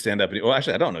you don't do stand up anymore. Well,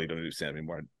 actually, I don't know you don't do stand up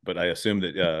anymore. But I assume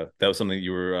that that was something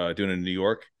you were doing in New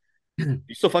York. You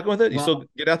still fucking with it? You still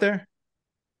get out there?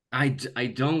 I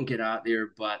don't get out there,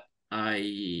 but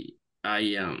I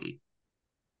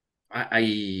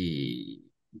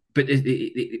but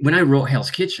when I wrote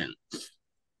Hell's Kitchen,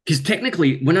 because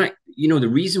technically, when the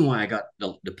reason why I got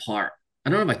the part, I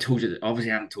don't know if I told you that.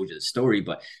 Obviously, I haven't told you the story,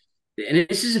 but and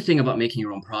this is the thing about making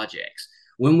your own projects.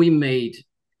 When we made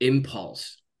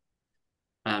Impulse,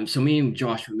 so me and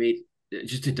Josh, we made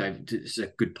just to dive. This is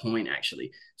a good point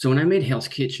actually. So when I made Hell's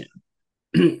Kitchen,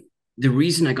 the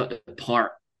reason I got the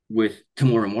part with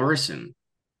Tamora Morrison,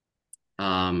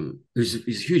 he's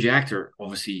a huge actor,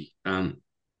 obviously.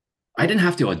 I didn't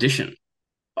have to audition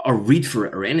or read for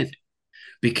it or anything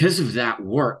because of that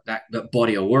work, that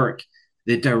body of work.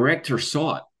 The director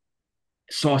saw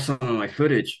some of my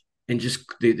footage, and just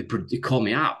they called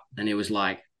me up, and it was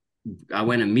like I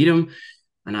went and meet him,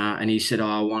 and he said,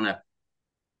 "Oh,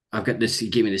 I've got this." He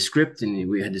gave me the script, and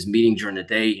we had this meeting during the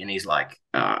day, and he's like,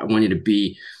 "I want you to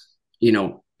be,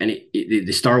 and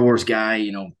the Star Wars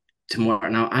guy, tomorrow."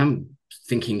 Now I'm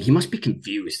thinking he must be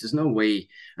confused. There's no way.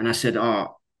 And I said,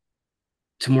 "Oh,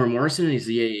 Tamora Morrison." And he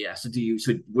said, "Yeah. So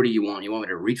what do you want? You want me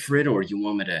to read for it, or do you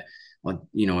want me to,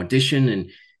 audition?"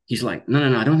 And he's like,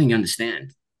 "No. I don't think you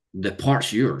understand. The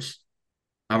part's yours.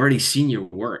 I've already seen your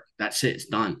work. That's it. It's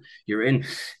done. You're in."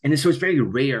 And so it's very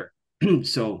rare.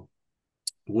 So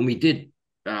when we did,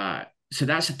 so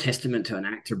that's a testament to an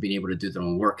actor being able to do their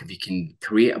own work. If you can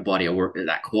create a body of work of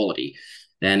that quality,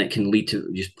 then it can lead to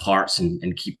just parts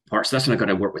and keep parts. So that's when I got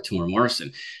to work with Tamora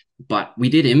Morrison. But we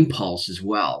did Impulse as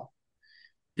well.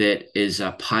 That is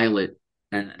a pilot,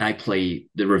 and I play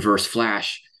the Reverse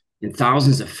Flash, and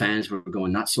thousands of fans were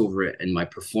going nuts over it. And my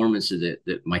performance of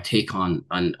my take on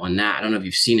that. I don't know if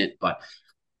you've seen it, but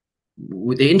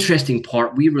the interesting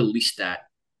part, we released that,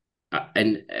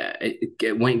 and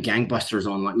it went gangbusters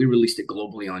online. We released it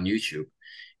globally on YouTube,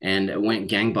 and it went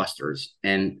gangbusters.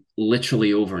 And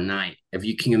literally overnight, if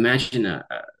you can imagine a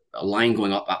line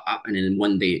going up, and then in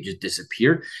one day it just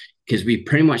disappeared because we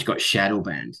pretty much got shadow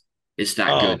banned. It's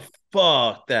that good.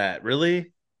 Fuck that.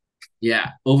 Really?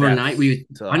 Yeah. Overnight, we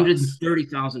had sucks.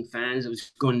 130,000 fans. It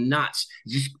was going nuts.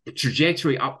 Just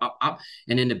trajectory up.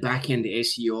 And in the back end, the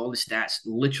SEO, all the stats,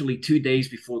 literally 2 days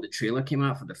before the trailer came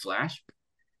out for The Flash,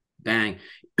 bang,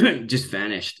 just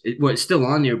vanished. It's still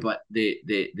on there, but the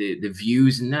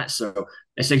views and that. So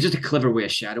it's like just a clever way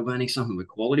of shadow banning something with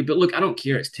quality. But look, I don't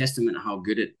care. It's testament to how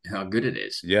good it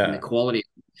is. Yeah. And the quality.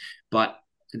 But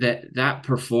that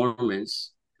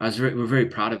performance, we're very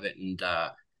proud of it. And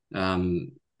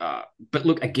but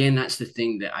look, again, that's the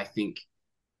thing that I think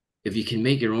if you can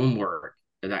make your own work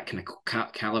of that kind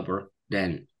of caliber,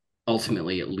 then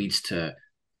ultimately it leads to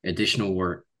additional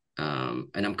work. And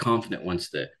I'm confident we're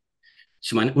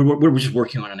just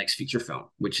working on our next feature film,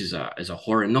 which is a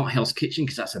horror, not Hell's Kitchen,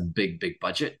 because that's a big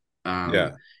budget.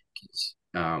 Yeah.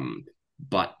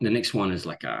 But the next one is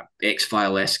like a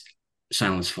X-File-esque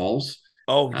Silence Falls.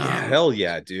 Oh yeah, hell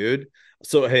yeah, dude.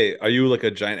 So hey, are you like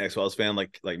a giant X-Files fan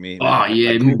like me? Oh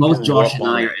yeah, both Josh and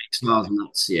I are X-Files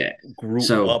nuts. Yeah, grew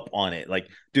up on it. Like,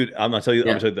 dude, I'm gonna tell you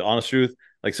the honest truth.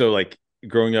 Like, so like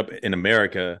growing up in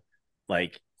America,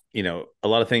 like, a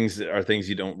lot of things are things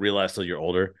you don't realize till you're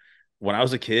older. When I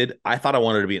was a kid, I thought I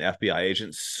wanted to be an FBI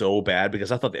agent so bad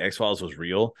because I thought the X-Files was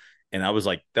real, and I was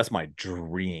like, that's my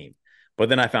dream. But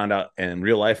then I found out in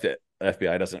real life that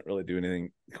FBI doesn't really do anything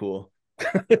cool.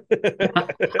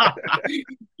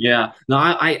 Yeah, no,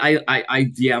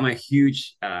 I'm a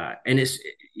huge and it's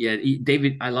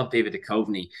David. I love David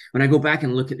Duchovny. When I go back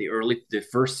and look at the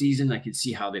first season, I can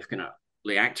see how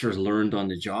the actors learned on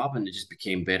the job, and it just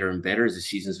became better and better as the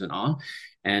seasons went on.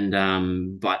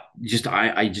 And but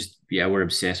we're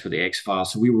obsessed with the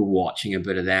X-Files, so we were watching a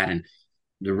bit of that, and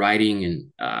the writing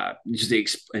and just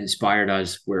inspired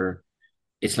us. Where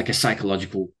it's like a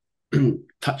psychological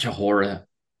touch of horror.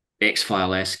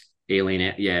 X-File-esque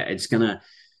alien. Yeah, it's gonna,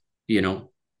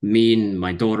 me and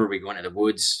my daughter, we go into the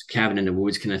woods, cabin in the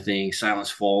woods kind of thing.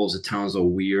 Silence Falls, the town's all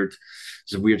weird.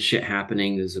 There's weird shit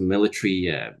happening. There's a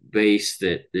military base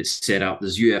that's set up.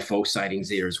 There's UFO sightings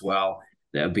there as well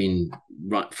that have been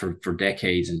run for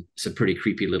decades, and it's a pretty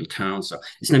creepy little town. So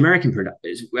it's an American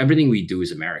production. Everything we do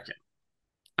is American,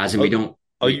 as in we don't.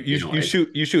 Oh, you shoot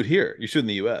here. You shoot in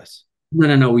the U.S.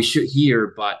 No. We shoot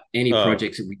here, but any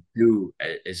projects that we do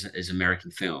is American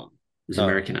film, is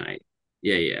Americanized.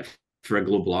 Yeah, for a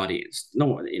global audience. No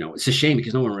one, it's a shame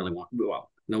because no one really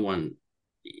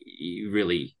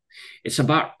really. It's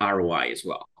about ROI as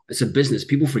well. It's a business.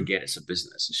 People forget it's a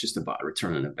business. It's just about a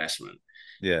return on investment.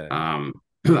 Yeah.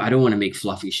 I don't want to make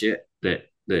fluffy shit that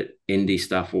indie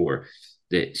stuff or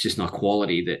that it's just not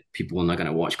quality that people are not going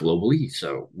to watch globally.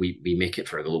 So we make it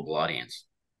for a global audience.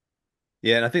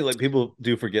 Yeah, and I think like people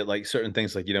do forget like certain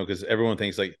things, like, because everyone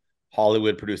thinks like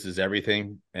Hollywood produces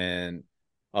everything, and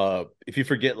if you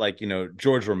forget, like,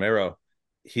 George Romero,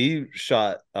 he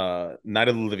shot Night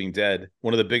of the Living Dead,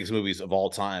 one of the biggest movies of all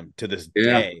time to this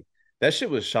Yeah. day. That shit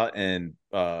was shot in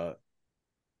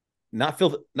not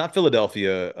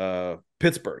Philadelphia,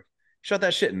 Pittsburgh. Shot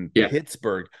that shit in Yeah.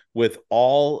 Pittsburgh with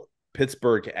all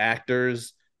Pittsburgh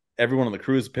actors, everyone on the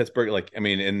crew is Pittsburgh. Like, I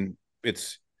mean, and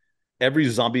it's every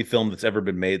zombie film that's ever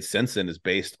been made since then is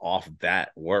based off of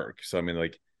that work. So I mean,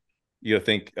 like, you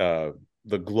think the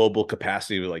global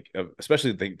capacity, like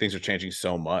especially things are changing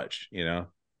so much, you know.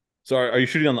 So are you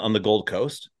shooting on the Gold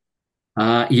Coast?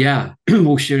 Yeah,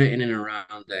 we'll shoot it in and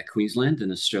around Queensland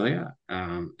in Australia.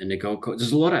 And the Gold Coast.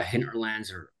 There's a lot of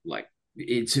hinterlands, or like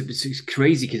it's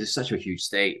crazy because it's such a huge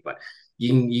state. But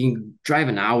you can drive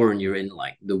an hour and you're in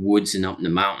like the woods and up in the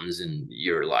mountains, and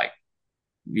you're like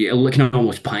you're looking at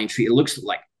almost pine tree. It looks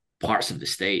like parts of the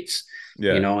states,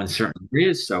 Yeah. in certain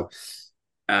areas. So,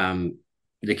 um,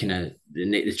 the kind of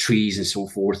the trees and so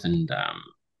forth, and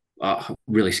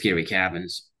really scary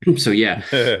cabins. So yeah,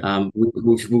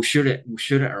 we'll shoot it. We'll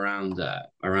shoot it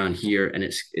around here, and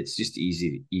it's just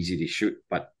easy to shoot.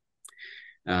 But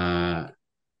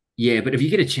yeah, but if you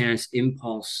get a chance,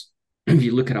 Impulse, if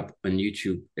you look it up on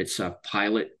YouTube, it's a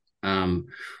pilot.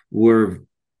 We're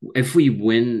If we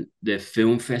win the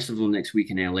film festival next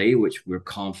week in LA, which we're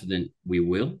confident we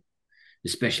will, the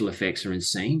special effects are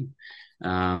insane.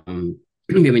 I mean,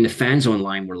 the fans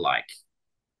online were like,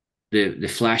 the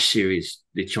Flash series,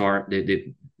 I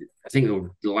think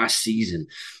over the last season,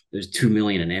 there's 2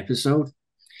 million an episode,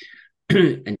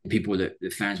 and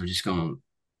the fans were just going,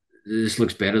 "This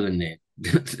looks better than the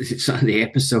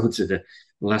episodes of the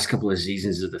last couple of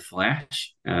seasons of the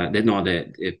Flash."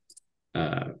 The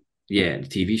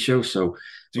TV show. So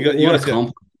you guys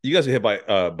get hit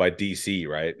by DC,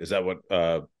 right? Is that what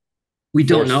we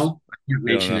don't Force? know. I can't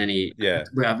mention know. any. Yeah,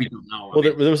 well, we don't know. Well,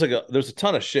 there was there's a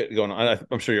ton of shit going on.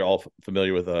 I'm sure you're all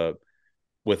familiar with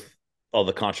all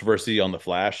the controversy on the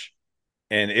Flash,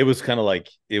 and it was kind of like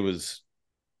a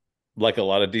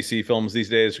lot of DC films these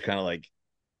days are kind of like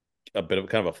a bit of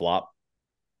kind of a flop.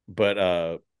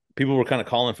 But people were kind of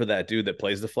calling for that dude that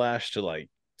plays the Flash to like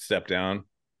step down.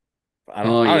 I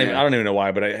don't even know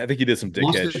why, but I think he did some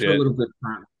dickhead shit. A little bit,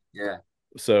 yeah.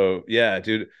 So yeah,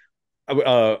 dude.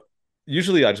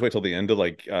 Usually I just wait till the end to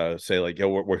like say like, yo,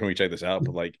 where can we check this out?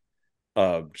 But like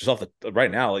just off the right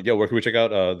now, like, yo, where can we check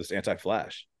out this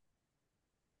Anti-Flash?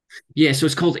 Yeah, so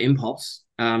it's called Impulse.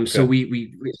 So Okay.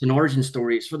 it's an origin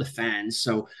story. It's for the fans.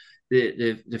 So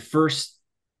the first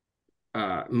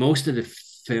most of the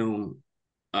film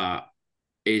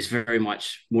is very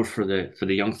much more for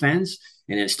the young fans,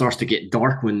 and it starts to get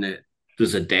dark when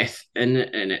there's a death in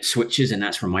it, and it switches, and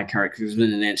that's where my character comes in,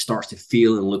 and then it starts to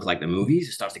feel and look like the movies.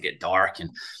 It starts to get dark, and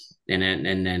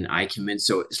then I come in.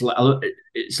 So it's a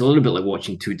little bit like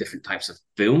watching two different types of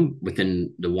film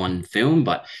within the one film.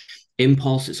 But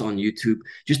Impulse, it's on YouTube.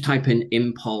 Just type in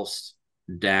Impulse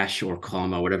dash or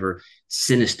comma whatever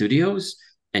Cine Studios,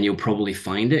 and you'll probably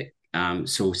find it.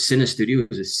 So Cine Studios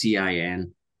is CINA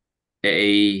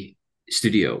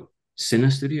studio.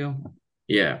 Cine Studio?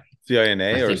 Yeah.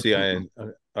 CINA or CIN?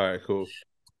 All right, cool.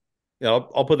 Yeah,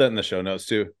 I'll put that in the show notes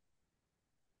too.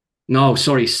 No,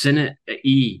 sorry, Cine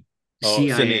E.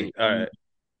 Cine. All right.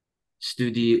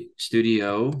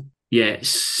 Studio. Yeah,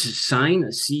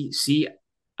 sign CINE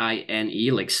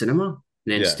like cinema.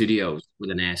 Then studios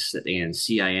with an S at the end.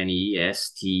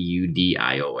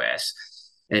 CINESTUDIOS.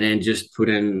 And then just put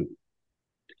in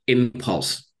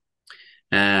Impulse.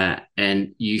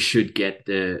 And you should get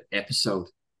the episode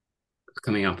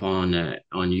coming up on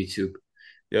YouTube.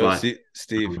 Yo,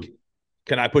 Steve,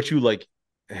 can I put you like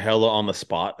hella on the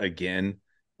spot again?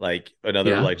 Like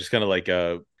another like just kind of like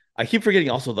I keep forgetting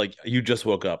also like you just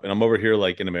woke up and I'm over here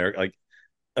like in America.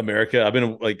 I've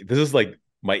been like this is like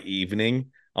my evening.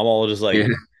 I'm all just like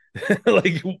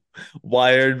like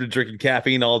wired, drinking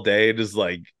caffeine all day, just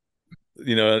like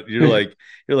you're like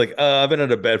I've been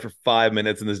out of bed for 5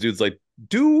 minutes and this dude's like,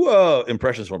 do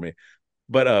impressions for me.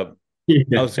 But I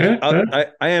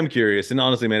am curious, and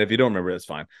honestly, man, if you don't remember, that's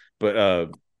fine.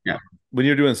 But when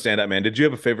you're doing stand up, man, did you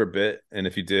have a favorite bit? And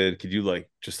if you did, could you like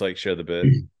just like share the bit?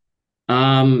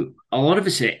 A lot of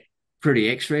it's pretty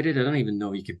X-rated. I don't even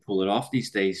know you could pull it off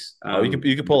these days.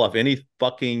 You can pull off any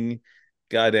fucking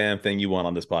goddamn thing you want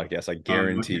on this podcast. I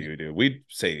guarantee you, dude. We'd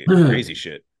say crazy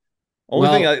shit.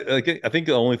 I think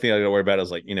the only thing I gotta worry about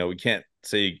is like, we can't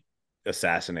say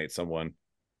assassinate someone.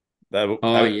 That's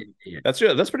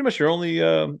pretty much your only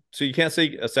so you can't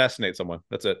say assassinate someone.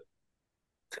 That's it.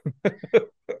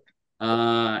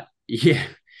 Yeah.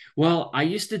 Well, I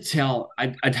used to tell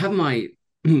I'd have my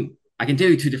I can tell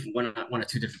you one or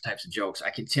two different types of jokes.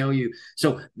 I can tell you.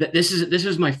 So this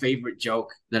is my favorite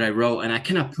joke that I wrote, and I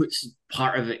kind of put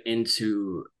part of it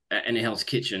into in Hell's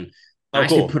Kitchen. I Oh,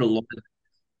 actually cool. put a lot,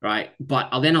 right? But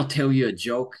I'll tell you a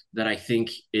joke that I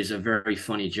think is a very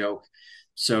funny joke.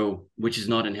 So, which is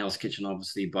not in Hell's Kitchen,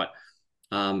 obviously, but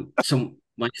so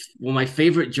my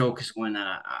favorite joke is when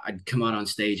I'd come out on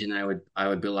stage and I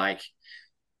would be like,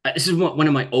 this is one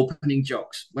of my opening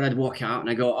jokes. When I'd walk out and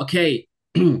I go, okay,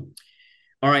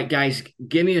 all right, guys,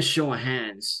 give me a show of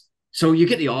hands. So you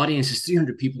get the audience. There's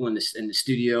 300 people in the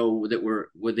studio that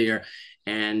were there,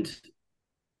 and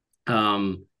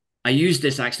I used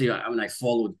this actually when I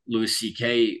followed Louis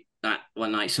C.K. that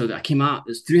one night. So that I came out.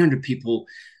 There's 300 people.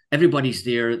 Everybody's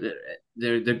there.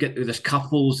 There's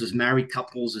couples, there's married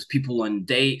couples, there's people on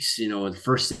dates, the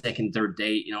first, second, third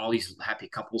date, all these happy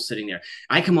couples sitting there.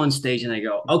 I come on stage and I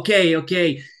go,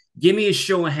 okay, give me a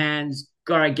show of hands.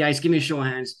 All right, guys, give me a show of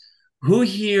hands.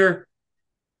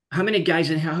 How many guys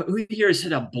who here has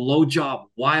had a blowjob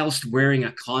whilst wearing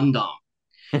a condom?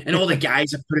 And all the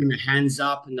guys are putting their hands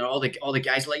up, and all the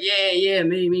guys are like, yeah,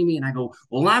 me. And I go,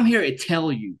 well, I'm here to tell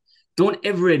you, don't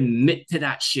ever admit to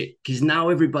that shit, because now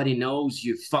everybody knows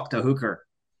you fucked a hooker.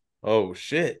 Oh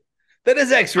shit, that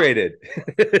is X-rated.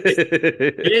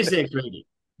 It is X-rated.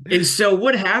 And so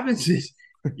what happens is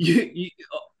you've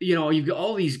got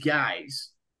all these guys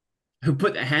who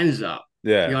put their hands up.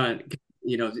 Yeah.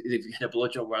 They've had a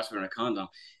blowjob whilst wearing a condom,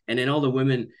 and then all the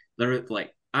women, they're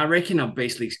like, I reckon I've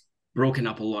basically broken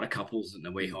up a lot of couples on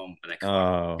the way home. And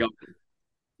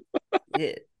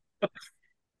yeah.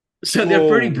 So they're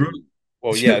pretty brutal.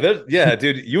 Well, yeah,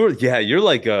 dude, you're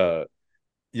like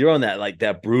you're on that, like,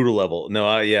 that brutal level.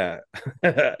 No, yeah.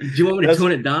 Do you want me to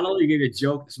tone it down, or you give a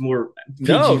joke that's more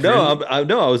PG? I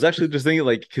was actually just thinking,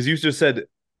 like, because you just said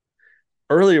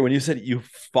earlier, when you said you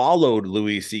followed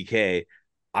Louis C.K.,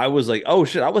 I was like, oh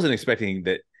shit, I wasn't expecting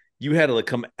that you had to, like,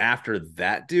 come after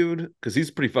that dude, because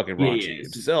he's pretty fucking raunchy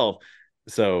himself.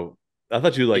 So I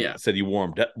thought you said you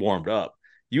warmed up.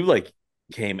 You like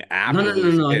came after.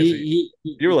 No. You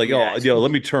were like,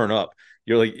 let me turn up.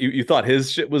 You're like, you thought his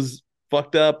shit was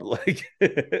fucked up, like.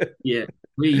 Yeah,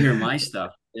 we hear my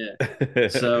stuff. Yeah,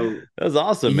 so that's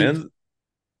awesome, man.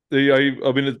 Are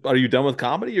you done with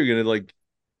comedy? You're gonna, like,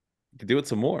 do it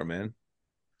some more, man.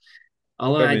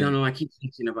 Although I don't know, I keep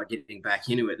thinking about getting back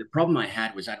into it. The problem I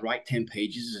had was I'd write 10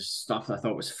 pages of stuff I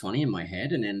thought was funny in my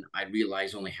head, and then I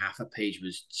realized only half a page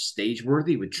was stage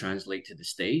worthy, would translate to the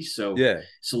stage. So yeah,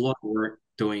 it's a lot of work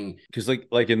doing. Because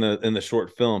like in the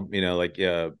short film,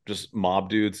 just mob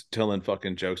dudes telling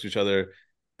fucking jokes to each other,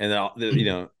 and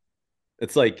then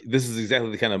it's like, this is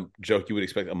exactly the kind of joke you would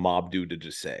expect a mob dude to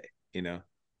just say.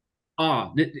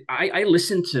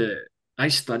 I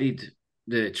studied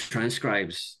the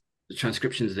transcriptions,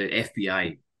 the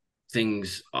FBI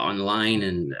things online,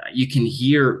 and you can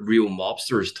hear real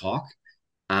mobsters talk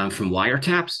from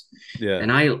wiretaps. Yeah.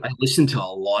 And I listened to a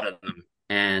lot of them,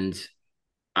 and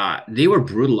they were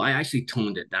brutal. I actually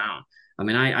toned it down. I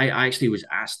mean, I actually was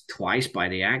asked twice by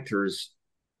the actors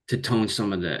to tone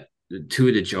some of the two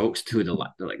of the jokes,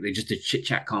 they just did chit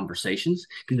chat conversations,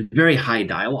 because it's very high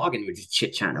dialogue and we're just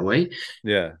chit chatting away.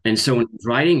 Yeah. And so when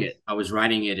I was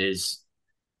writing it as,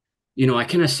 I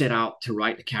kind of set out to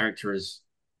write the characters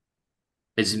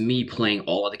as me playing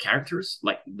all of the characters,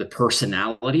 like the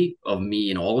personality of me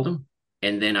in all of them.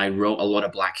 And then I wrote a lot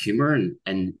of black humor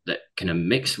and that kind of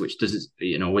mix, which doesn't,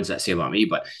 what does that say about me?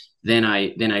 But then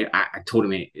I told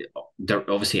him,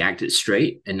 obviously acted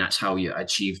straight, and that's how you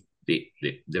achieve the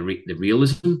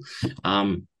realism.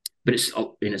 But it's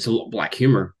a lot of black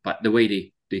humor, but the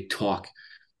way they talk.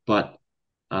 But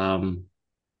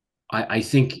I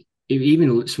think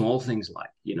even small things like,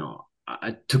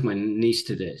 I took my niece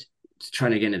to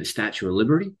trying to get into the Statue of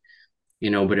Liberty,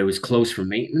 but it was closed for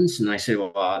maintenance. And I said,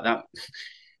 well, what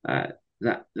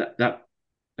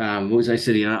was I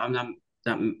saying?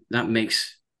 That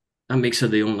makes her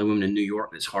the only woman in New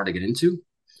York that's hard to get into.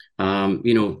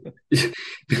 The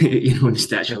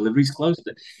Statue of Liberty's closed,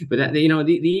 but that,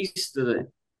 these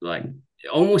like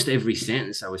almost every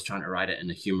sentence I was trying to write it in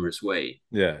a humorous way.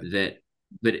 Yeah.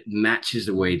 But it matches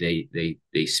the way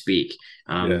they speak.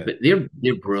 But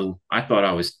they're brutal. I thought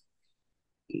I was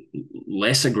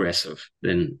less aggressive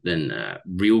than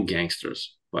real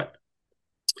gangsters, but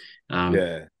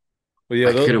yeah. Well,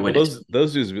 yeah,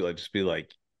 those dudes would be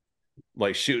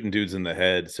like shooting dudes in the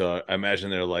head. So I imagine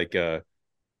they're like their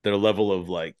level of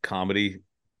like comedy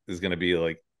is gonna be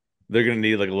like, they're gonna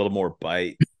need like a little more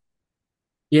bite.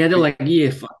 Yeah, they're like,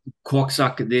 fuck,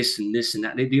 cocksucker, this and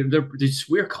that. They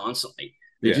swear constantly.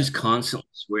 They just constantly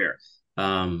swear.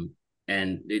 And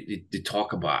they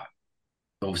talk about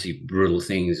obviously brutal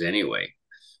things anyway.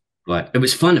 But it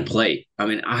was fun to play. I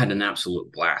mean, I had an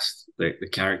absolute blast. The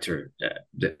character, yeah,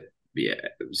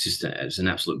 it was an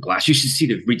absolute blast. You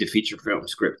should read the feature film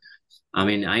script. I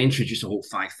mean, I introduced a whole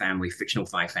fictional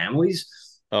five families.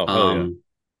 Oh, hell yeah.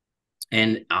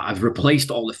 And I've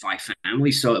replaced all the five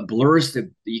families, so it blurs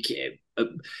you can't.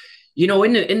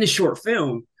 In the short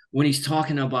film when he's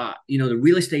talking about the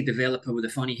real estate developer with the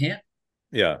funny hair,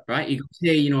 Yeah. right? He goes,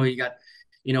 hey, you got,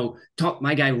 talk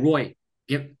my guy Roy,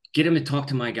 get him to talk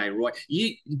to my guy Roy.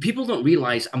 People don't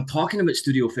realize I'm talking about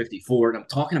Studio 54, and I'm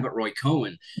talking about Roy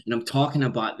Cohen, and I'm talking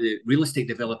about the real estate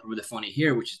developer with the funny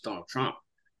hair, which is Donald Trump,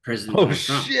 President Oh Donald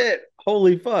Trump. shit!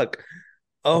 Holy fuck!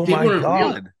 Oh People my don't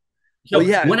realize. god! So well,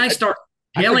 yeah, when I start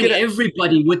telling forget it.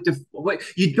 everybody what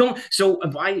you don't, so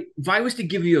if I was to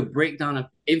give you a breakdown of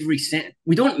every sentence,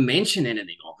 we don't mention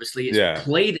anything. Obviously, it's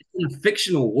played in a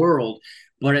fictional world,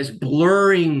 but it's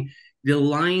blurring the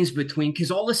lines between,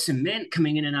 because all the cement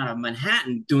coming in and out of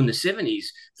Manhattan during the 70s,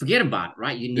 forget about it,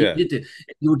 right? You needed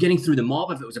you were getting through the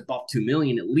mob if it was above 2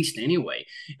 million at least anyway,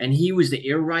 and he was the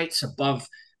air rights above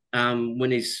when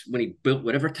he built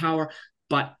whatever tower,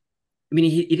 but I mean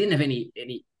he didn't have any.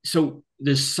 So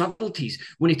the subtleties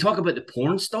when you talk about the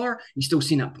porn star, you still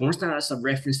seen that porn star. That's a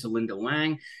reference to Linda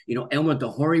Lang. Elmer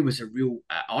Dahori was a real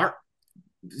art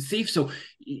thief. So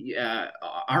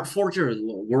art forger,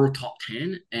 world top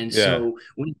 10. And so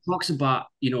when he talks about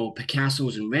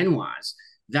Picasso's and Renoirs,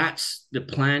 that's the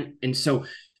plan. And so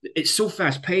it's so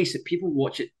fast paced that people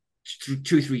watch it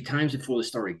 2 or 3 times before they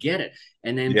start to get it.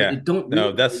 And then but they don't.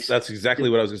 No, that's exactly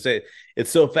what I was gonna say.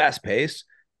 It's so fast paced.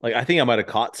 Like I think I might have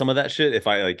caught some of that shit if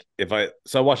I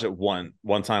so I watched it one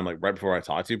time like right before I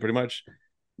talked to you pretty much,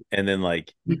 and then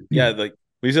like like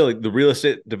we said like the real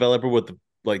estate developer with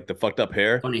the fucked up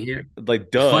hair, funny hair, like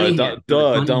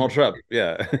Donald Trump,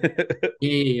 yeah.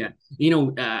 Yeah.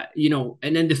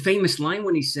 And then the famous line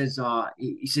when he says,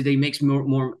 he said he makes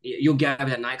more. You'll get at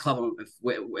that nightclub on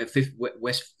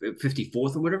West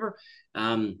 54th or whatever.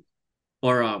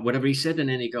 Or whatever he said, and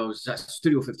then he goes, that's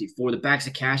Studio 54. The bags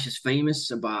of cash is famous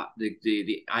about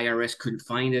the IRS couldn't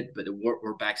find it, but the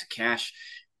were bags of cash.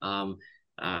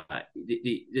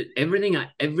 Everything,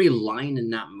 every line in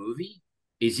that movie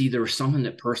is either something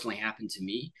that personally happened to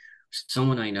me,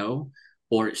 someone I know,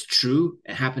 or it's true,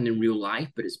 it happened in real life,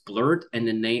 but it's blurred, and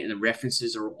the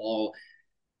references are all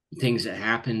things that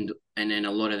happened, and then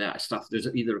a lot of that stuff. There's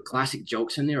either classic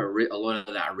jokes in there, or a lot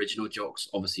of that original jokes,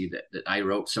 obviously that I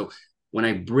wrote. So when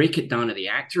I break it down to the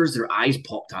actors, their eyes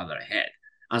popped out of their head.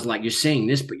 I was like, you're saying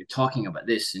this, but you're talking about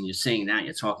this, and you're saying that, and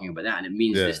you're talking about that, and it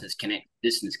means this, and it's connected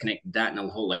this, and it's connected that, and the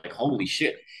whole like, holy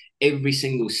shit! Every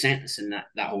single sentence in that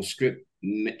whole script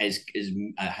has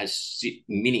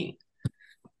meaning.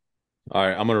 All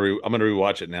right, I'm gonna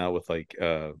rewatch it now with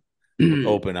with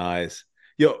open eyes.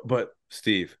 Yo, but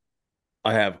Steve,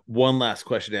 I have one last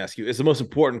question to ask you. It's the most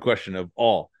important question of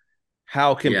all.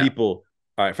 How can people?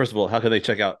 All right, first of all, how can they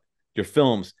check out your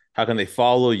films? How can they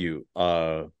follow you?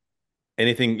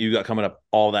 Anything you got coming up,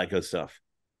 all that good stuff.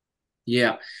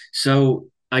 Yeah. So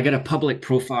I got a public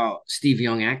profile, Steve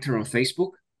Young Actor, on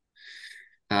Facebook.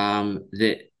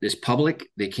 That is public.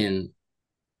 They can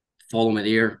follow me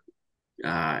there.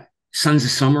 Sons of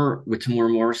Summer with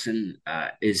Tamora Morrison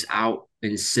is out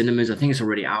in cinemas. I think it's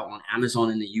already out on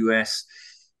Amazon in the US.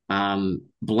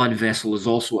 Blood Vessel is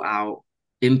also out.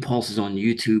 Impulse is on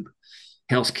YouTube.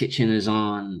 Hell's Kitchen is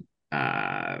on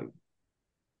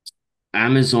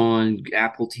Amazon,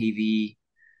 Apple TV,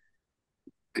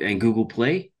 and Google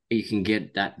Play. You can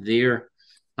get that there.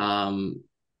 And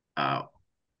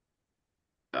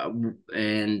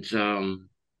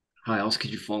how else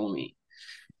could you follow me?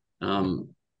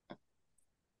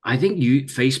 I think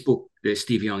Facebook, the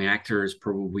Steve Young Actor, is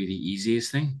probably the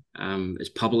easiest thing. It's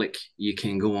public. You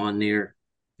can go on there.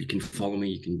 You can follow me.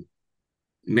 You can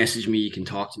message me. You can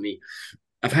talk to me.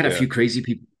 I've had a few crazy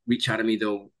people reach out to me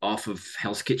though off of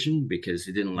Hell's Kitchen because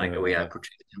they didn't like the way I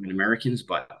portrayed the Americans,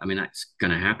 but I mean that's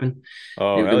gonna happen.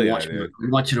 They watch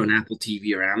it on Apple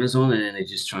TV or Amazon, and then they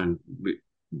just try and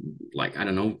I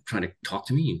don't know, trying to talk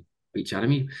to me, reach out to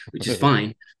me, which is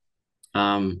fine.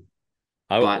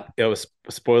 But it was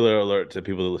a spoiler alert to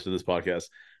people that listen to this podcast.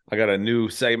 I got a new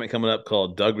segment coming up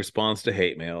called Doug Responds to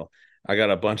Hate Mail. I got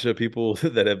a bunch of people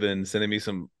that have been sending me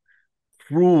some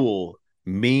cruel,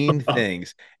 mean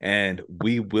things, and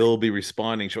we will be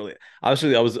responding shortly.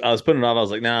 Obviously, I was putting it off. I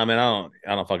was like, nah, man,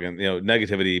 I don't fucking,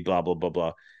 negativity, blah blah blah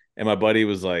blah. And my buddy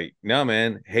was like, no,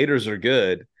 man, haters are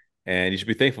good, and you should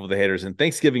be thankful for the haters. And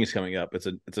Thanksgiving is coming up. It's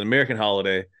an American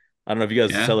holiday. I don't know if you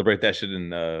guys celebrate that shit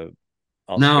in Australia.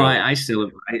 No, I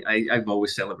celebrate. I've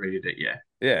always celebrated it.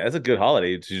 Yeah, it's a good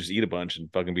holiday to just eat a bunch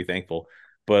and fucking be thankful.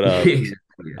 But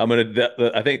Yeah. I'm gonna.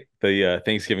 I think the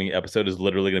Thanksgiving episode is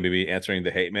literally gonna be me answering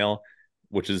the hate mail,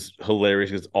 which is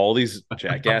hilarious because all these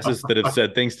jackasses that have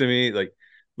said things to me like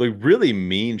really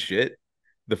mean shit.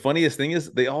 The funniest thing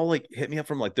is they all like hit me up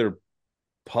from like their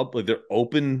their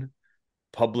open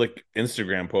public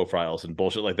Instagram profiles and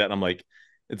bullshit like that. And I'm like,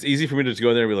 it's easy for me to just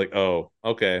go there and be like, oh,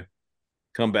 okay,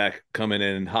 coming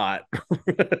in hot.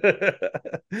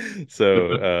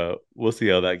 So we'll see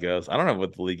how that goes. I don't know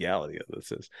what the legality of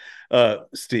this is.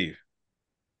 Steve,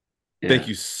 thank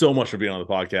you so much for being on the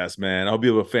podcast, man. I hope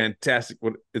you have a fantastic.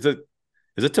 What is it?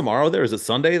 Is it tomorrow there? Is it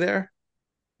Sunday there?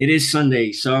 It is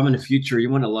Sunday, so I'm in the future. You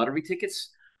want a lottery tickets?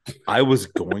 I was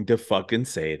going to fucking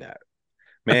say that.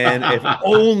 Man,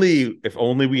 if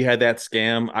only we had that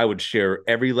scam, I would share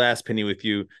every last penny with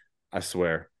you. I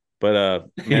swear. But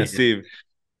man, Steve,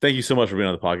 thank you so much for being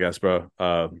on the podcast, bro.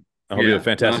 I hope you have a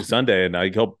fantastic Sunday, and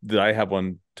I hope that I have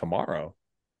one tomorrow.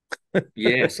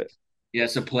 Yes. Yeah,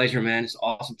 it's a pleasure, man. It's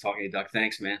awesome talking to you, Doc.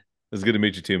 Thanks, man. It's good to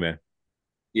meet you too, man.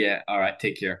 Yeah. All right.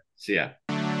 Take care. See ya.